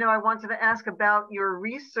 Also, you know, I wanted to ask about your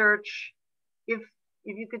research, if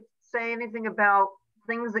you could say anything about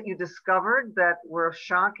things that you discovered that were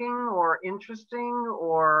shocking or interesting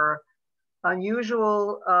or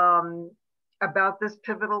unusual about this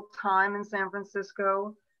pivotal time in San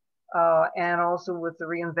Francisco, and also with the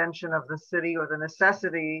reinvention of the city, or the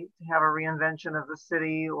necessity to have a reinvention of the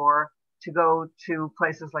city, or to go to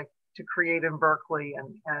places like to create in Berkeley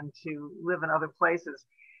and to live in other places.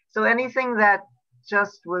 So anything that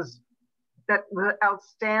was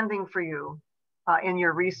outstanding for you in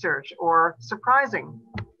your research, or surprising?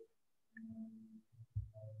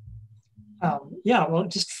 Yeah, well,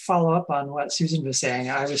 just follow up on what Susan was saying.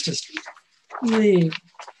 I was just really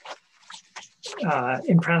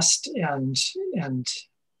impressed and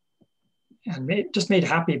just made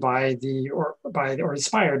happy by or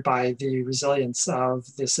inspired by the resilience of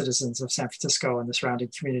the citizens of San Francisco and the surrounding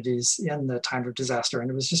communities in the time of disaster.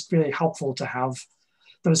 And it was just really helpful to have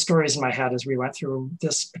those stories in my head as we went through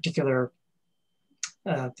this particular,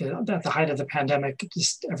 at the height of the pandemic.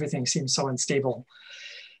 Just everything seemed so unstable,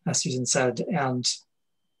 as Susan said, and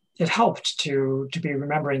it helped to be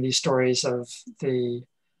remembering these stories of the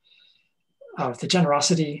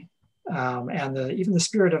generosity and even the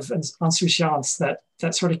spirit of insouciance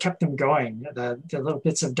that sort of kept them going. The little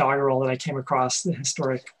bits of doggerel that I came across, the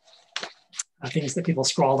historic things that people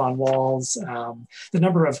scrawled on walls. The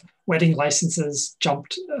number of wedding licenses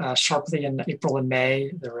jumped sharply in April and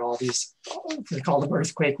May. There were all these, they call them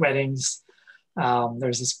earthquake weddings.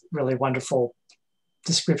 There's this really wonderful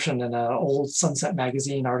description in an old Sunset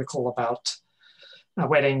magazine article about a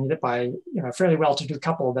wedding that by a fairly well-to-do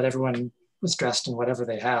couple, but everyone was dressed in whatever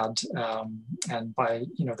they had. And by,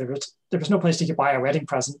 there was no place to buy a wedding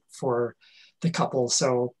present for the couple.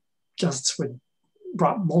 So guests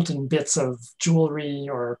brought molten bits of jewelry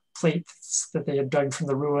or plates that they had dug from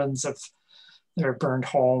the ruins of their burned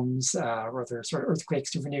homes or their sort of earthquake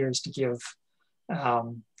souvenirs to give.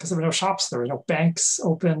 Because there were no shops, there were no banks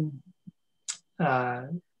open.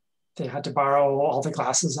 They had to borrow all the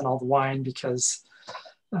glasses and all the wine because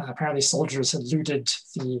apparently soldiers had looted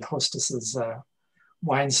the hostess's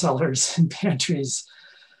wine cellars and pantries.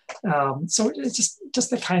 So it's just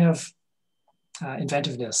the kind of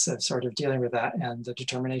inventiveness of sort of dealing with that and the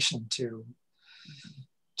determination to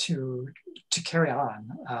carry on.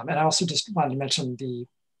 And I also just wanted to mention the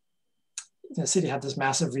city had this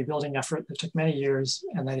massive rebuilding effort that took many years,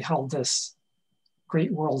 and they held this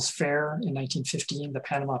Great World's Fair in 1915, the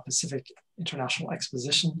Panama Pacific International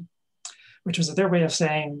Exposition, which was their way of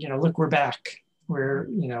saying, look, we're back.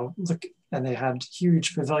 Look, and they had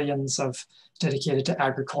huge pavilions dedicated to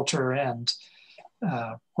agriculture and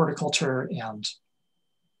horticulture and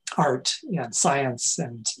art and science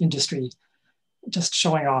and industry, just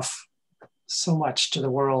showing off so much to the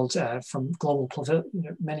world from global,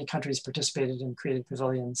 many countries participated in creating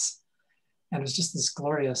pavilions. And it was just this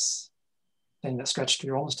glorious thing that stretched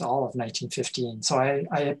through almost all of 1915. So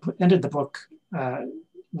I ended the book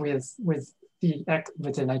with the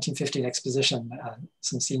 1915 exposition,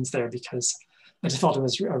 some scenes there, because I just felt it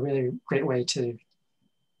was a really great way to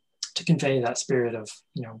convey that spirit of,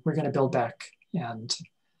 we're going to build back and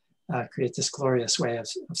create this glorious way of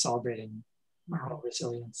celebrating our own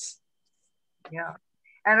resilience. Yeah,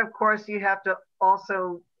 and of course you have to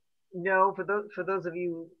also know, for those of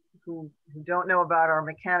you who don't know about our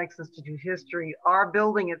Mechanics Institute history, our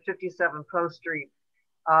building at 57 Post Street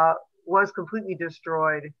was completely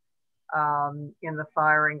destroyed in the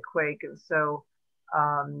fire and quake, and so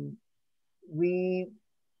we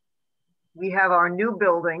have our new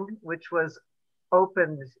building, which was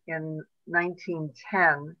opened in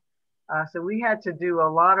 1910. So we had to do a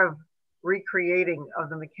lot of recreating of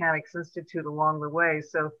the Mechanics Institute along the way.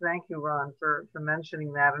 So thank you, Ron, for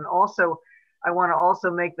mentioning that. And also, I want to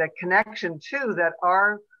also make that connection too, that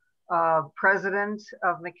our president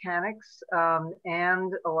of mechanics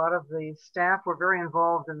and a lot of the staff were very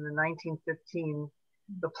involved in the 1915,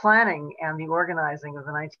 the planning and the organizing of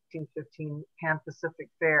the 1915 Pan Pacific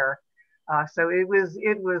Fair. So it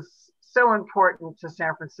was so important to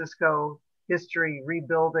San Francisco history,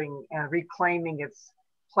 rebuilding and reclaiming its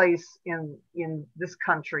place in this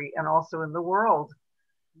country and also in the world,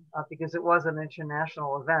 because it was an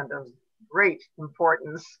international event of great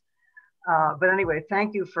importance. But anyway,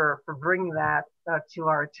 thank you for bringing that to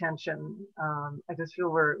our attention. I just feel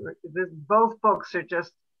both books are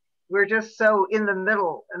we're just so in the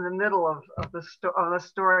middle of the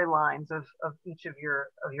storylines of each of your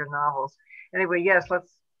novels. Anyway, yes,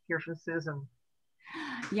 let's hear from Susan.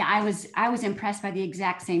 Yeah, I was impressed by the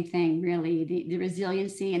exact same thing, really, the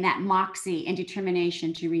resiliency and that moxie and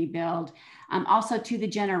determination to rebuild. Also to the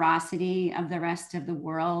generosity of the rest of the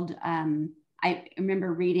world. I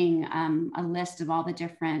remember reading a list of all the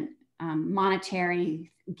different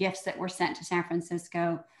monetary gifts that were sent to San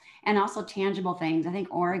Francisco, and also tangible things. I think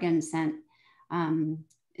Oregon sent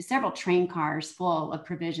several train cars full of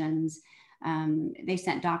provisions. They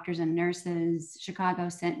sent doctors and nurses. Chicago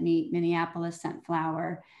sent meat. Minneapolis sent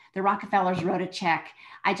flour. The Rockefellers wrote a check.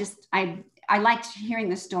 I liked hearing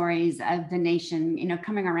the stories of the nation,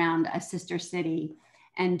 coming around a sister city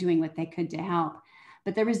and doing what they could to help.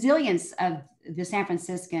 But the resilience of the San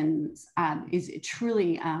Franciscans is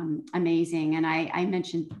truly amazing. And I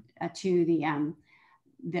mentioned to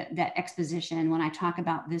that exposition when I talk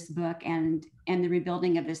about this book and the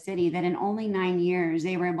rebuilding of the city, that in only 9 years,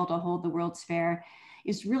 they were able to hold the World's Fair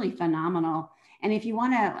is really phenomenal. And if you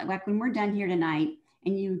want to, like when we're done here tonight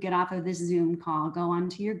and you get off of this Zoom call, go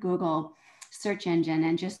onto your Google search engine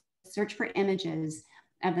and just search for images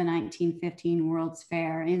of the 1915 World's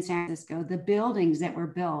Fair in San Francisco. The buildings that were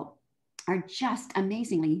built are just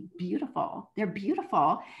amazingly beautiful. They're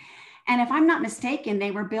beautiful. And if I'm not mistaken, they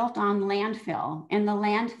were built on landfill, and the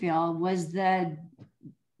landfill was the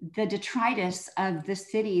detritus of the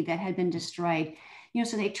city that had been destroyed.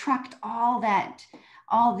 So they trucked all that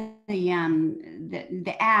all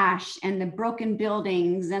the ash and the broken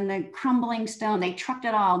buildings and the crumbling stone. They trucked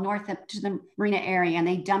it all north up to the marina area and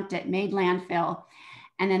they dumped it, made landfill.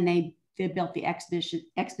 And then they built the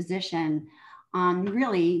exposition on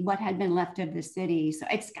really what had been left of the city. So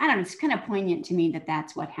it's kind of poignant to me that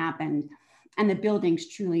that's what happened. And the buildings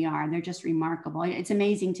truly are, they're just remarkable. It's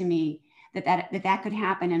amazing to me that could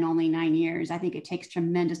happen in only 9 years. I think it takes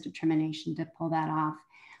tremendous determination to pull that off.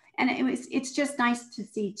 And it's just nice to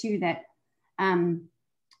see too that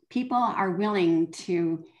people are willing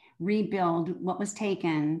to rebuild what was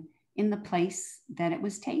taken in the place that it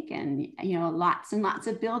was taken. You know, lots and lots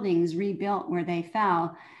of buildings rebuilt where they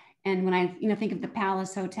fell. And when I think of the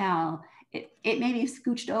Palace Hotel, it may be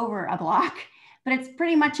scooched over a block, but it's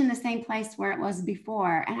pretty much in the same place where it was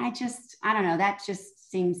before. And I don't know, that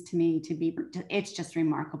just seems to me to be, it's just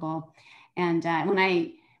remarkable. And when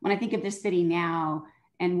I think of this city now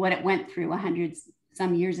and what it went through 100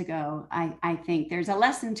 some years ago, I think there's a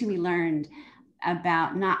lesson to be learned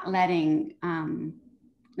about not letting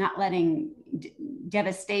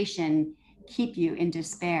devastation keep you in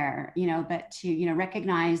despair, but to,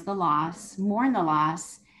 recognize the loss, mourn the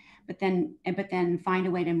loss, but then find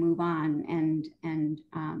a way to move on and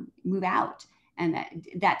move out. And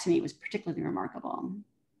that to me was particularly remarkable.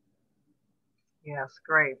 Yes,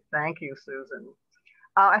 great. Thank you, Susan.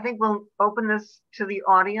 I think we'll open this to the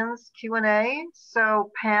audience Q&A.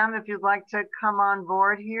 So Pam, if you'd like to come on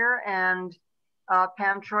board here, and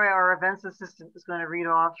Pam Troy, our events assistant, is going to read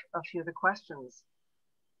off a few of the questions.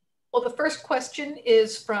 Well, the first question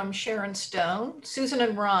is from Sharon Stone. Susan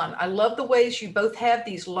and Ron, I love the ways you both have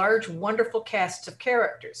these large, wonderful casts of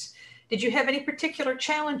characters. Did you have any particular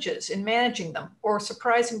challenges in managing them or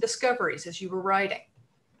surprising discoveries as you were writing?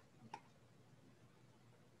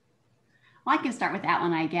 Well, I can start with that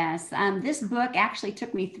one, I guess. This book actually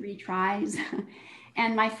took me 3 tries.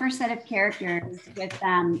 And my first set of characters with,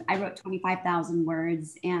 I wrote 25,000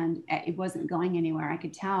 words and it wasn't going anywhere. I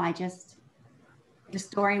could tell, the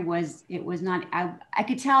story was not, I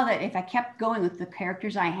could tell that if I kept going with the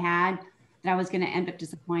characters I had, that I was going to end up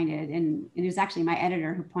disappointed. And it was actually my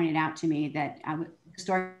editor who pointed out to me that the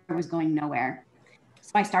story was going nowhere.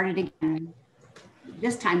 So I started again,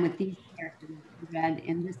 this time with these characters read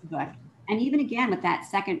in this book. And even again, with that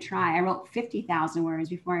second try, I wrote 50,000 words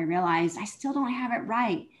before I realized I still don't have it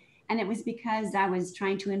right. And it was because I was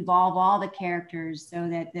trying to involve all the characters so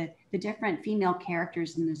that the different female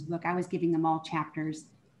characters in this book, I was giving them all chapters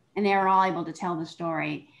and they were all able to tell the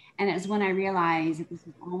story. And it was when I realized that this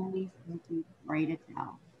was only Sophie's story to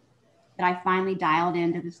tell, that I finally dialed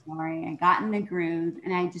into the story. I got in the groove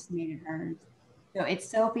and I just made it hers. So it's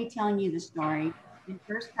Sophie telling you the story in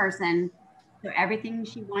first person. So everything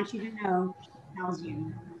she wants you to know, she tells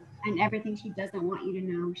you, and everything she doesn't want you to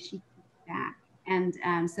know, she keeps back.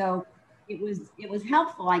 And so it was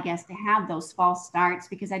helpful, I guess, to have those false starts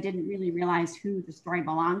because I didn't really realize who the story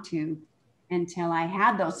belonged to until I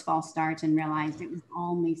had those false starts and realized it was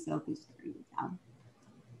only Sophie's story to tell.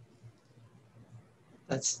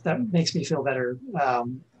 That makes me feel better,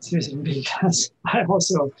 Susan, because I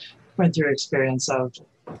also went through an experience of,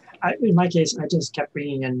 in my case, I just kept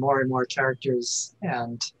bringing in more and more characters,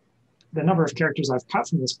 and the number of characters I've cut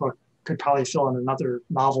from this book could probably fill in another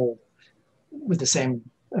novel with the same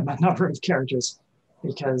number of characters,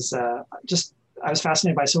 because I was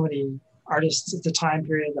fascinated by so many artists at the time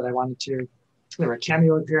period that I wanted to. There were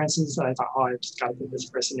cameo appearances that I thought, oh, I've just got to put this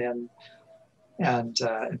person in, and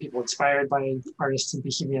people inspired by artists and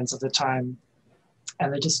bohemians of the time,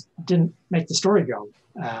 and they just didn't make the story go.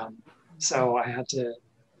 So I had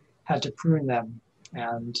to prune them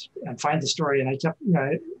and find the story. And I kept,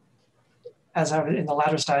 as I was in the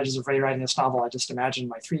latter stages of rewriting this novel, I just imagined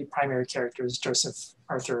my 3 primary characters, Joseph,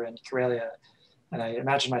 Arthur, and Corelia. And I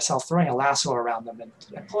imagined myself throwing a lasso around them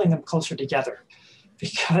and pulling them closer together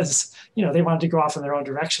because, they wanted to go off in their own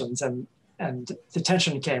directions. And the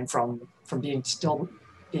tension came from still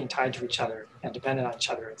being tied to each other and dependent on each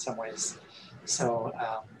other in some ways. So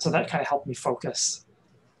that kind of helped me focus.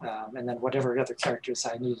 And then whatever other characters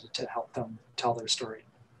I needed to help them tell their story.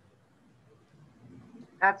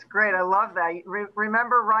 That's great. I love that.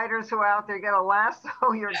 Remember, writers who are out there, get a lasso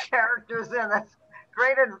your characters in. That's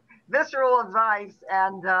great, visceral advice.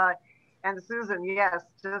 And Susan, yes,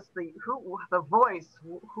 just the voice,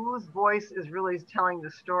 whose voice is really telling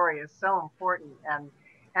the story is so important. And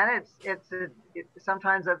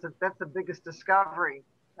sometimes that's the biggest discovery,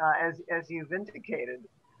 as you've indicated.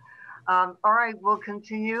 All right, we'll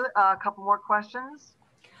continue. A couple more questions.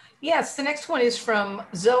 Yes, the next one is from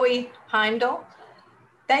Zoe Heimdall.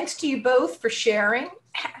 Thanks to you both for sharing.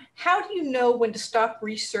 How do you know when to stop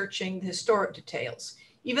researching the historic details?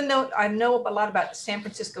 Even though I know a lot about San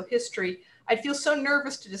Francisco history, I'd feel so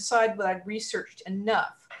nervous to decide whether I'd researched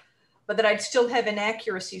enough, but that I'd still have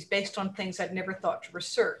inaccuracies based on things I'd never thought to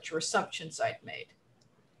research or assumptions I'd made.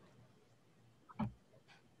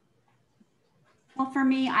 Well, for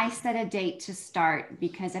me, I set a date to start,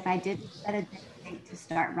 because if I didn't set a date to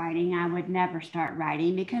start writing, I would never start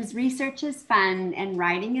writing, because research is fun and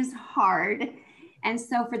writing is hard. And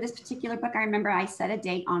so for this particular book, I remember I set a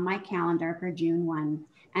date on my calendar for June 1,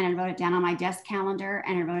 and I wrote it down on my desk calendar,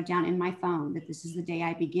 and I wrote it down in my phone that this is the day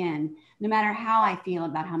I begin, no matter how I feel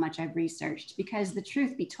about how much I've researched, because the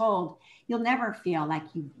truth be told, you'll never feel like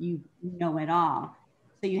you know it all.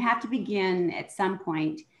 So you have to begin at some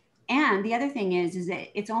point. And the other thing is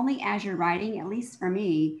that it's only as you're writing, at least for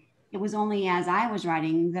me, it was only as I was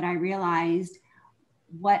writing that I realized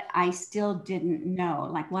what I still didn't know,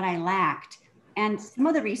 like what I lacked. And some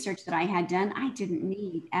of the research that I had done, I didn't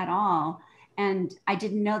need at all. And I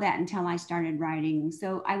didn't know that until I started writing.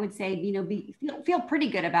 So I would say, you know, feel pretty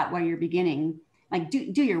good about where you're beginning, like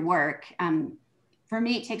do your work. For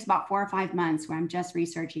me, it takes about 4 or 5 months where I'm just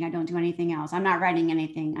researching. I don't do anything else. I'm not writing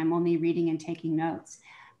anything. I'm only reading and taking notes.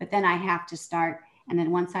 But then I have to start. And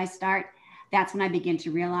then once I start, that's when I begin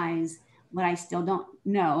to realize what I still don't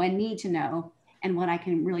know and need to know, and what I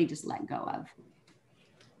can really just let go of.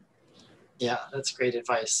 Yeah, that's great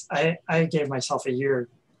advice. I gave myself a year,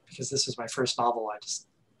 because this was my first novel. I just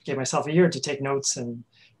gave myself a year to take notes and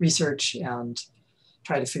research and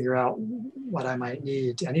try to figure out what I might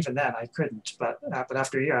need. And even then I couldn't, but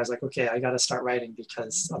after a year I was like, okay, I got to start writing,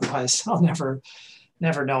 because otherwise I'll never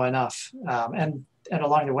know enough. And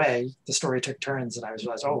along the way, the story took turns, and I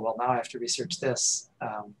realized, oh, well, now I have to research this.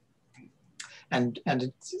 And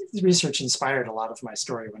research inspired a lot of my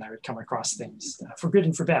story when I would come across things, for good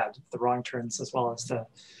and for bad, the wrong turns as well as the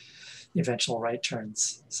eventual right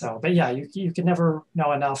turns. So, but yeah, you can never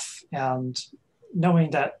know enough. And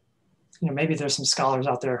knowing that, you know, maybe there's some scholars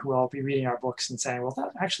out there who will be reading our books and saying, well,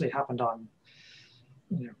 that actually happened on,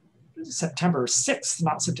 you know, September 6th,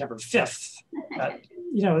 not September 5th. But,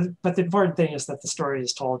 you know, but the important thing is that the story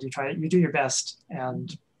is told. You do your best,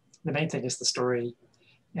 and the main thing is the story.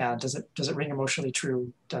 And does it ring emotionally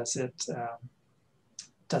true? Does it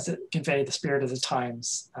convey the spirit of the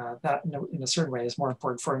times? That in a certain way is more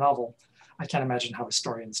important for a novel. I can't imagine how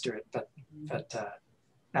historians do it, but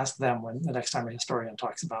ask them when the next time a historian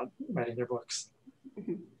talks about writing their books.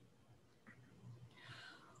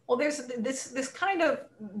 Well, there's this kind of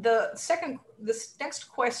this next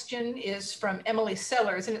question is from Emily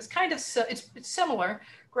Sellers, and it's kind of it's similar.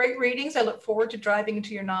 Great readings. I look forward to diving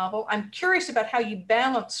into your novel. I'm curious about how you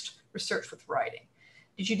balanced research with writing.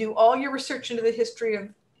 Did you do all your research into the history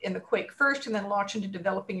in the quake first, and then launch into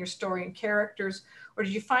developing your story and characters, or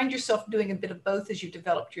did you find yourself doing a bit of both as you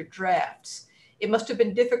developed your drafts? It must have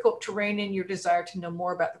been difficult to rein in your desire to know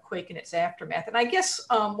more about the quake and its aftermath. And I guess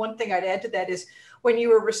one thing I'd add to that is, when you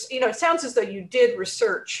were, it sounds as though you did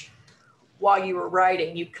research while you were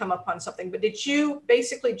writing, you'd come up on something, but did you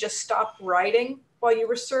basically just stop writing while you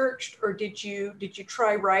researched, or did you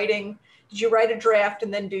try writing? Did you write a draft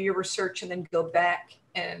and then do your research and then go back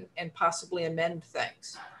and possibly amend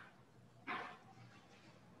things?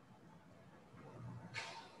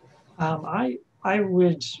 I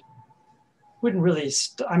wouldn't really.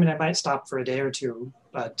 I mean, I might stop for a day or two,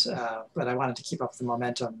 but I wanted to keep up the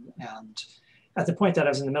momentum. And at the point that I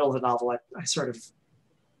was in the middle of the novel, I sort of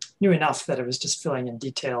knew enough that it was just filling in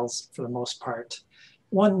details for the most part.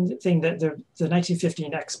 One thing that the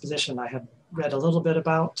 1915 exposition I had read a little bit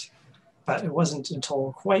about, but it wasn't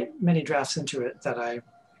until quite many drafts into it that I,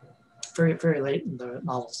 very, very late in the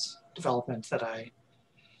novel's development, that I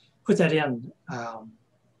put that in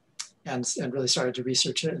and really started to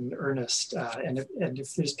research it in earnest. And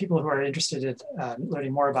if there's people who are interested in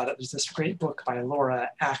learning more about it, there's this great book by Laura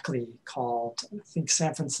Ackley called, I think,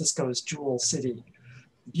 San Francisco's Jewel City.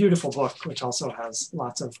 Beautiful book, which also has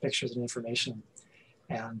lots of pictures and information.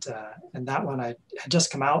 And that one had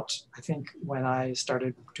just come out, I think, when I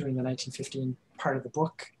started doing the 1915 part of the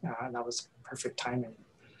book, and that was perfect timing.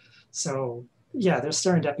 So yeah, there's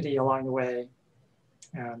serendipity along the way,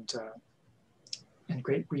 and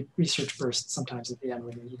great research bursts sometimes at the end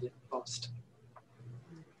when you need it most.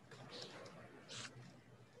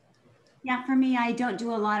 Yeah, for me, I don't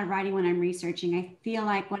do a lot of writing when I'm researching. I feel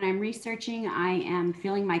like when I'm researching, I am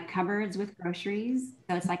filling my cupboards with groceries.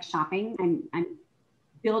 So it's like shopping. I'm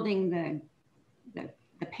building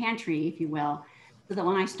the pantry, if you will, so that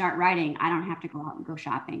when I start writing, I don't have to go out and go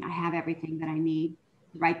shopping. I have everything that I need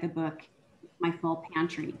to write the book, my full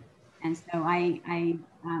pantry. And so I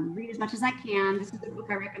read as much as I can. This is a book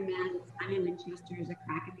I recommend. Simon Winchester's A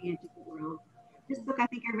Crack in the Edge of the World. This book I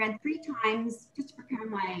think I read 3 times just to prepare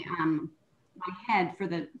my my head for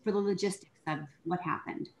the logistics of what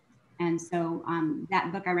happened. And so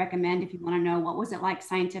that book I recommend if you want to know what was it like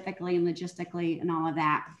scientifically and logistically and all of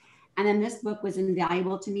that. And then this book was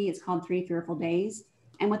invaluable to me. It's called 3 Fearful Days.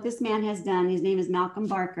 And what this man has done, his name is Malcolm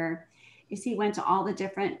Barker, is he went to all the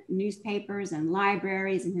different newspapers and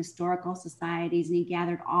libraries and historical societies, and he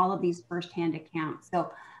gathered all of these firsthand accounts.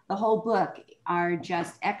 So the whole book are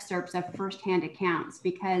just excerpts of firsthand accounts,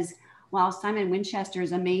 because while Simon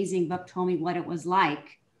Winchester's amazing book told me what it was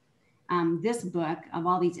like, this book of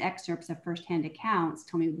all these excerpts of firsthand accounts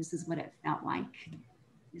told me this is what it felt like.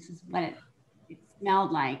 This is what it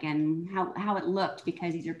smelled like and how it looked,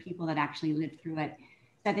 because these are people that actually lived through it.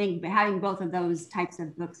 So I think having both of those types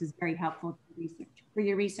of books is very helpful for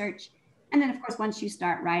your research. And then of course, once you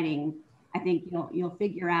start writing, I think you'll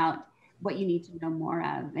figure out what you need to know more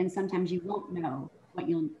of. And sometimes you won't know what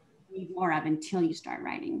you'll need more of until you start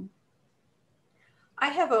writing. I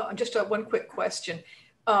have just one quick question.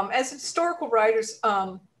 As historical writers,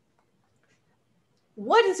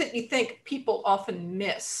 what is it you think people often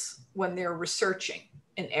miss when they're researching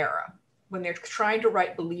an era, when they're trying to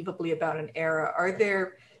write believably about an era? Are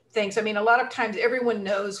there things, I mean, a lot of times everyone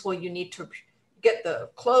knows, well, you need to get the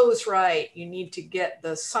clothes right, you need to get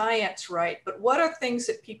the science right, but what are things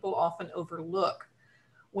that people often overlook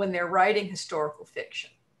when they're writing historical fiction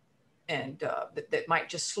and that might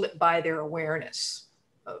just slip by their awareness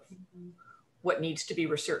of what needs to be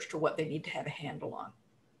researched or what they need to have a handle on?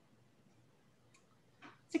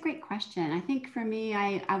 It's a great question. I think for me,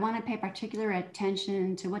 I want to pay particular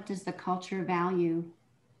attention to what does the culture value,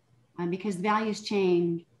 because values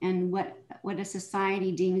change, and what a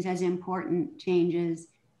society deems as important changes,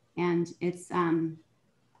 and it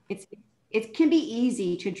can be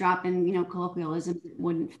easy to drop in colloquialisms that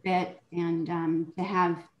wouldn't fit, and to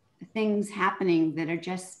have things happening that are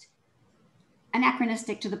just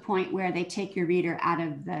anachronistic to the point where they take your reader out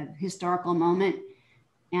of the historical moment.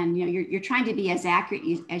 And you're trying to be as accurate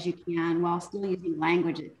as you can while still using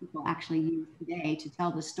language that people actually use today to tell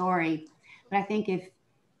the story. But I think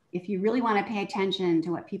if you really want to pay attention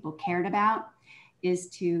to what people cared about, is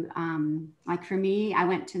to, like for me, I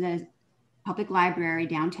went to the public library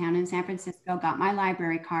downtown in San Francisco, got my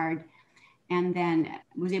library card, and then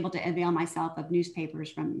was able to avail myself of newspapers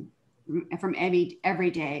from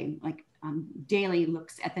every day, like daily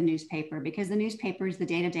looks at the newspaper, because the newspaper is the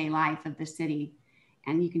day-to-day life of the city.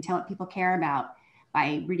 And you can tell what people care about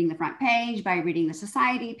by reading the front page, by reading the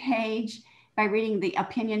society page, by reading the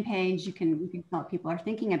opinion page. You can tell what people are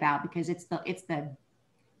thinking about, because it's the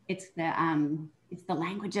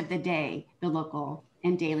language of the day, the local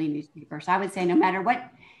and daily newspaper. So I would say no matter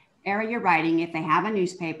what era you're writing, if they have a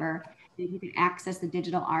newspaper, if you can access the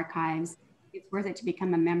digital archives, it's worth it to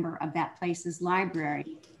become a member of that place's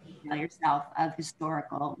library. Tell yourself of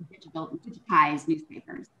historical digitized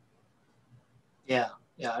newspapers. Yeah,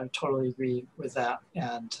 I totally agree with that.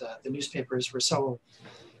 And the newspapers were so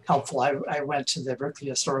helpful. I went to the Berkeley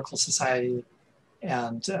Historical Society,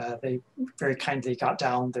 and they very kindly got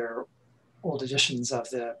down their old editions of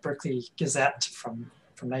the Berkeley Gazette from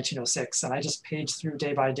 1906. And I just paged through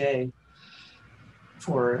day by day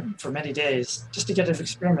for many days just to get an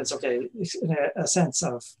experience, a sense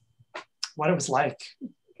of what it was like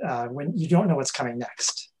when you don't know what's coming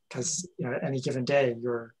next. Because at any given day,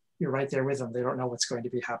 you're right there with them. They don't know what's going to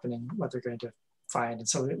be happening, what they're going to find. And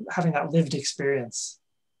so having that lived experience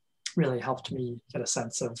really helped me get a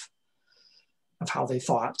sense of how they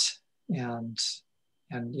thought and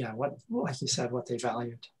what, like you said, what they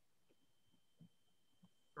valued.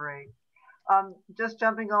 Great. Just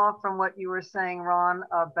jumping off from what you were saying, Ron,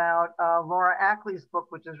 about Laura Ackley's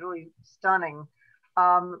book, which is really stunning.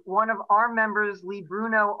 One of our members, Lee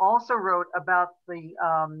Bruno, also wrote about the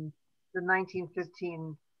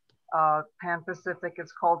 1915 Pan-Pacific.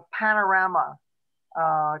 It's called Panorama,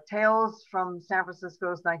 Tales from San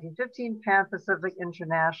Francisco's 1915 Pan-Pacific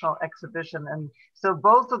International Exhibition. And so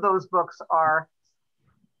both of those books are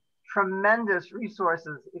tremendous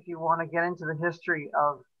resources if you want to get into the history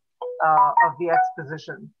of the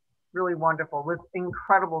exposition. Really wonderful, with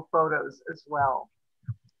incredible photos as well.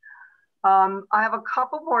 I have a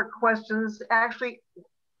couple more questions. Actually,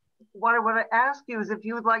 what I want to ask you is if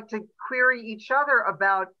you would like to query each other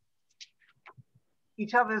about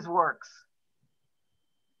each other's works.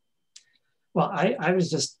 Well, I was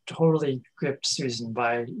just totally gripped, Susan,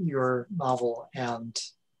 by your novel and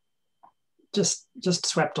just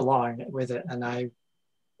swept along with it. And I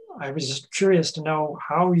was just curious to know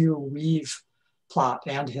how you weave plot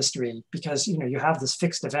and history, because you have this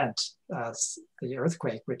fixed event, the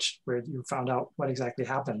earthquake, where you found out what exactly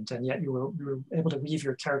happened, and yet you were able to weave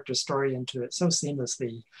your character's story into it so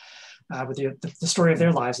seamlessly, with the story of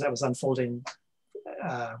their lives that was unfolding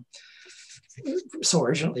so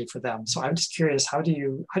urgently for them. So I'm just curious, how do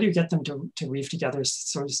you get them to weave together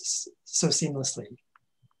so seamlessly?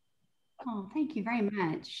 Oh, thank you very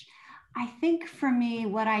much. I think for me,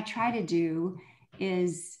 what I try to do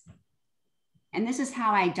is, and this is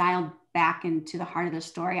how I dialed back into the heart of the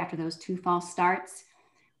story after those 2 false starts,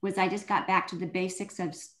 was I just got back to the basics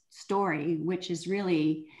of story, which is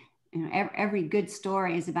really, every good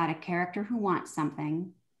story is about a character who wants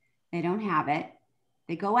something. They don't have it.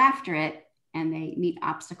 They go after it, and they meet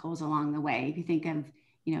obstacles along the way. If you think of,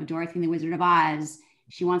 Dorothy and the Wizard of Oz,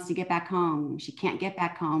 she wants to get back home. She can't get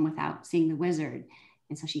back home without seeing the wizard.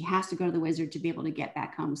 And so she has to go to the wizard to be able to get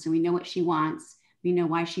back home. So we know what she wants. We know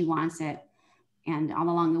why she wants it. And all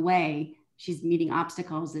along the way, she's meeting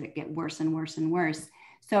obstacles that get worse and worse and worse.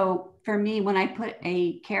 So for me, when I put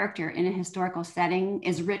a character in a historical setting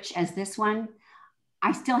as rich as this one,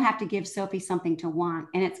 I still have to give Sophie something to want.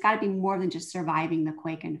 And it's got to be more than just surviving the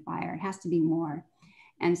quake and fire. It has to be more.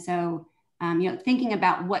 And so, thinking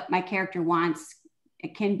about what my character wants,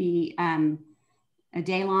 it can be a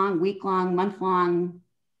day-long, week-long, month-long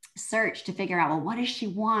search to figure out, well, what does she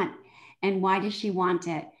want? And why does she want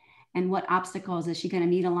it? And what obstacles is she going to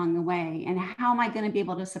meet along the way? And how am I going to be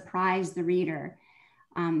able to surprise the reader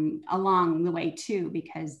along the way too?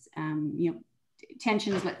 Because,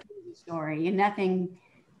 tension is what feeds the story, and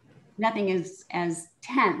nothing is as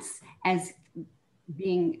tense as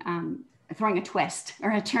being throwing a twist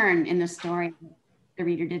or a turn in the story that the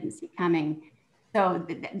reader didn't see coming. So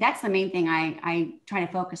that's the main thing I try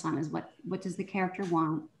to focus on, is what does the character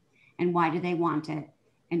want, and why do they want it,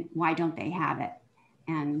 and why don't they have it?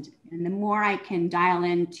 And the more I can dial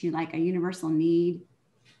into like a universal need,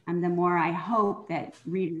 the more I hope that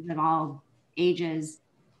readers of all ages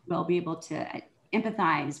will be able to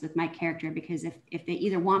empathize with my character, because if they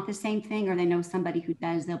either want the same thing or they know somebody who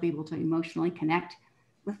does, they'll be able to emotionally connect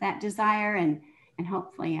with that desire. And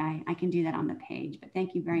hopefully I can do that on the page. But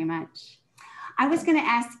thank you very much. I was going to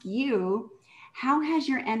ask you, how has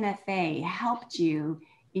your MFA helped you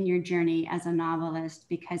in your journey as a novelist?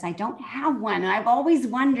 Because I don't have one, and I've always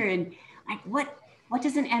wondered, like, what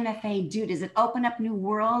does an MFA do? Does it open up new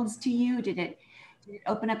worlds to you? Did it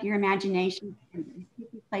open up your imagination in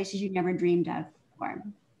places you never dreamed of before?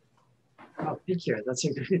 Oh, thank you. That's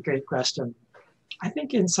a great question. I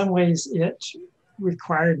think in some ways it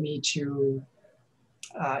required me to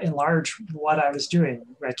enlarge what I was doing.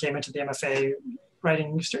 I came into the MFA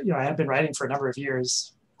writing, I had been writing for a number of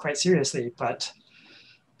years quite seriously, but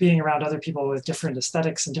being around other people with different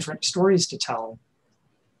aesthetics and different stories to tell,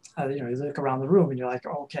 you look around the room and you're like,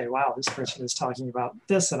 oh, okay, wow, this person is talking about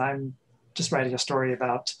this, and I'm just writing a story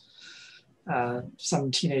about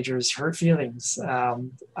some teenagers' hurt feelings.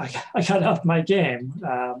 I got up my game.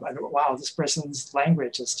 Wow, this person's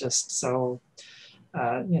language is just so,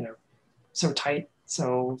 so tight,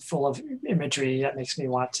 so full of imagery. That makes me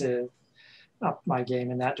want to up my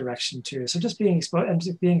game in that direction too. So just being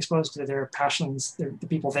exposed to their passions, the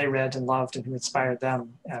people they read and loved and who inspired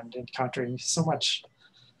them, and encountering so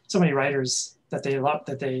many writers that they loved,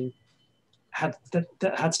 that they had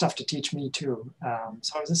that had stuff to teach me too.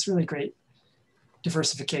 So it was this really great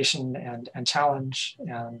diversification and challenge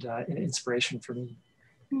and inspiration for me.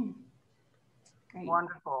 Great.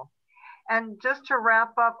 Wonderful. And just to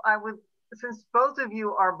wrap up, since both of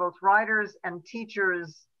you are both writers and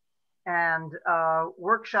teachers and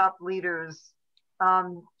workshop leaders,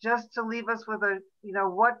 just to leave us with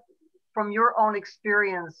what from your own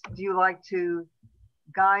experience do you like to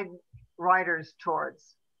guide writers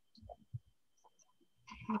towards?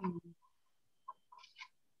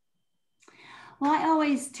 Well, I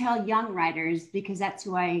always tell young writers, because that's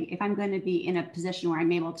who if I'm going to be in a position where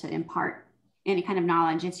I'm able to impart any kind of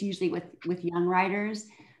knowledge, it's usually with young writers.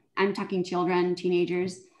 I'm talking children,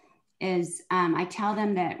 teenagers, I tell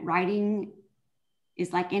them that writing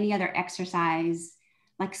is like any other exercise,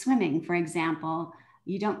 like swimming, for example.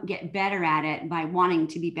 You don't get better at it by wanting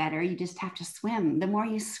to be better. You just have to swim. The more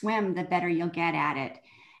you swim, the better you'll get at it.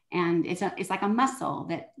 And it's like a muscle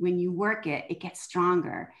that when you work it, it gets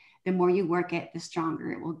stronger. The more you work it, the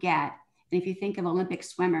stronger it will get. And if you think of Olympic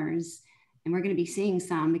swimmers, and we're going to be seeing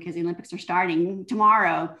some because the Olympics are starting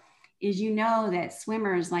tomorrow, that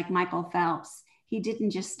swimmers like Michael Phelps, he didn't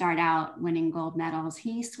just start out winning gold medals.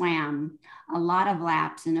 He swam a lot of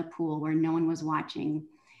laps in a pool where no one was watching.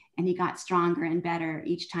 And he got stronger and better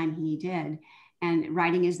each time he did. And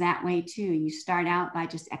writing is that way too. You start out by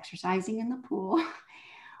just exercising in the pool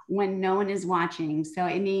when no one is watching. So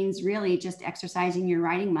it means really just exercising your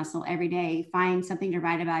writing muscle every day. Find something to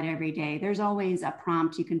write about every day. There's always a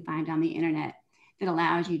prompt you can find on the internet that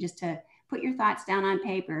allows you just to put your thoughts down on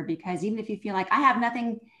paper, because even if you feel like I have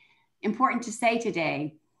nothing important to say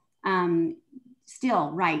today,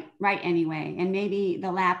 still write anyway. And maybe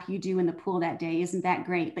the lap you do in the pool that day isn't that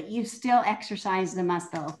great, but you still exercise the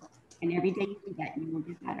muscle. And every day you do that, you will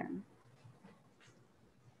get better.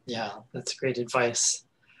 Yeah, that's great advice.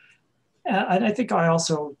 And I think I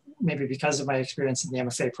also, maybe because of my experience in the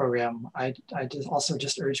MFA program, I also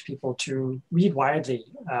just urge people to read widely,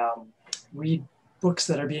 read books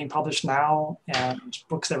that are being published now and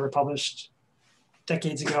books that were published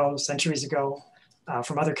decades ago, centuries ago,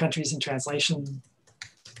 from other countries in translation.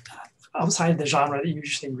 Outside the genre that you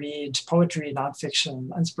usually read, poetry,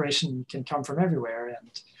 nonfiction, inspiration can come from everywhere.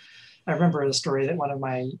 And I remember a story that one of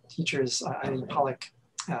my teachers, Eileen Pollock,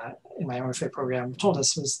 in my MFA program, told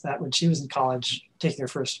us was that when she was in college taking her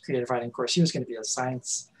first creative writing course, she was going to be a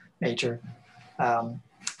science major.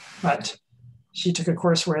 But she took a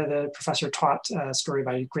course where the professor taught a story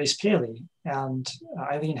by Grace Paley, and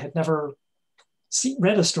Eileen had never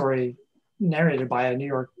read a story narrated by a New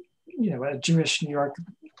York, a Jewish New York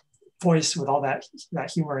voice with all that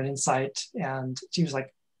humor and insight. And she was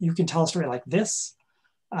like, you can tell a story like this.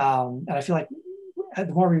 And I feel like the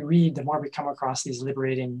more we read, the more we come across these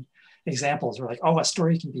liberating examples. We're like, oh, a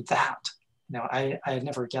story can be that. I had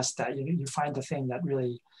never guessed that. You find the thing that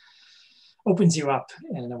really opens you up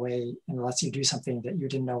in a way and lets you do something that you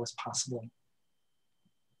didn't know was possible.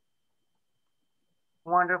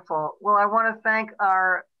 Wonderful. Well, I want to thank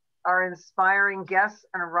our inspiring guests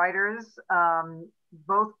and writers.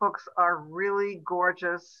 Both books are really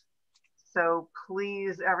gorgeous. So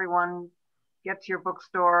please, everyone, get to your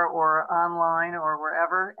bookstore or online or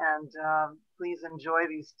wherever, and please enjoy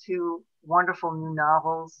these two wonderful new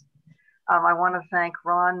novels. I want to thank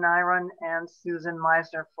Ron Nyren and Susan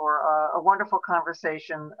Meissner for a wonderful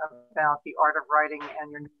conversation about the art of writing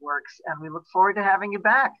and your new works, and we look forward to having you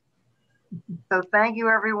back. So thank you,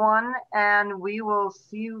 everyone, and we will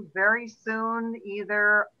see you very soon,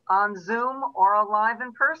 either on Zoom or live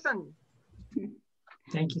in person.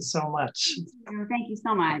 Thank you so much. Thank you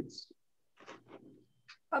so much.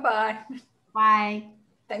 Bye-bye. Bye.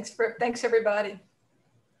 Thanks everybody.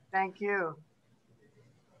 Thank you.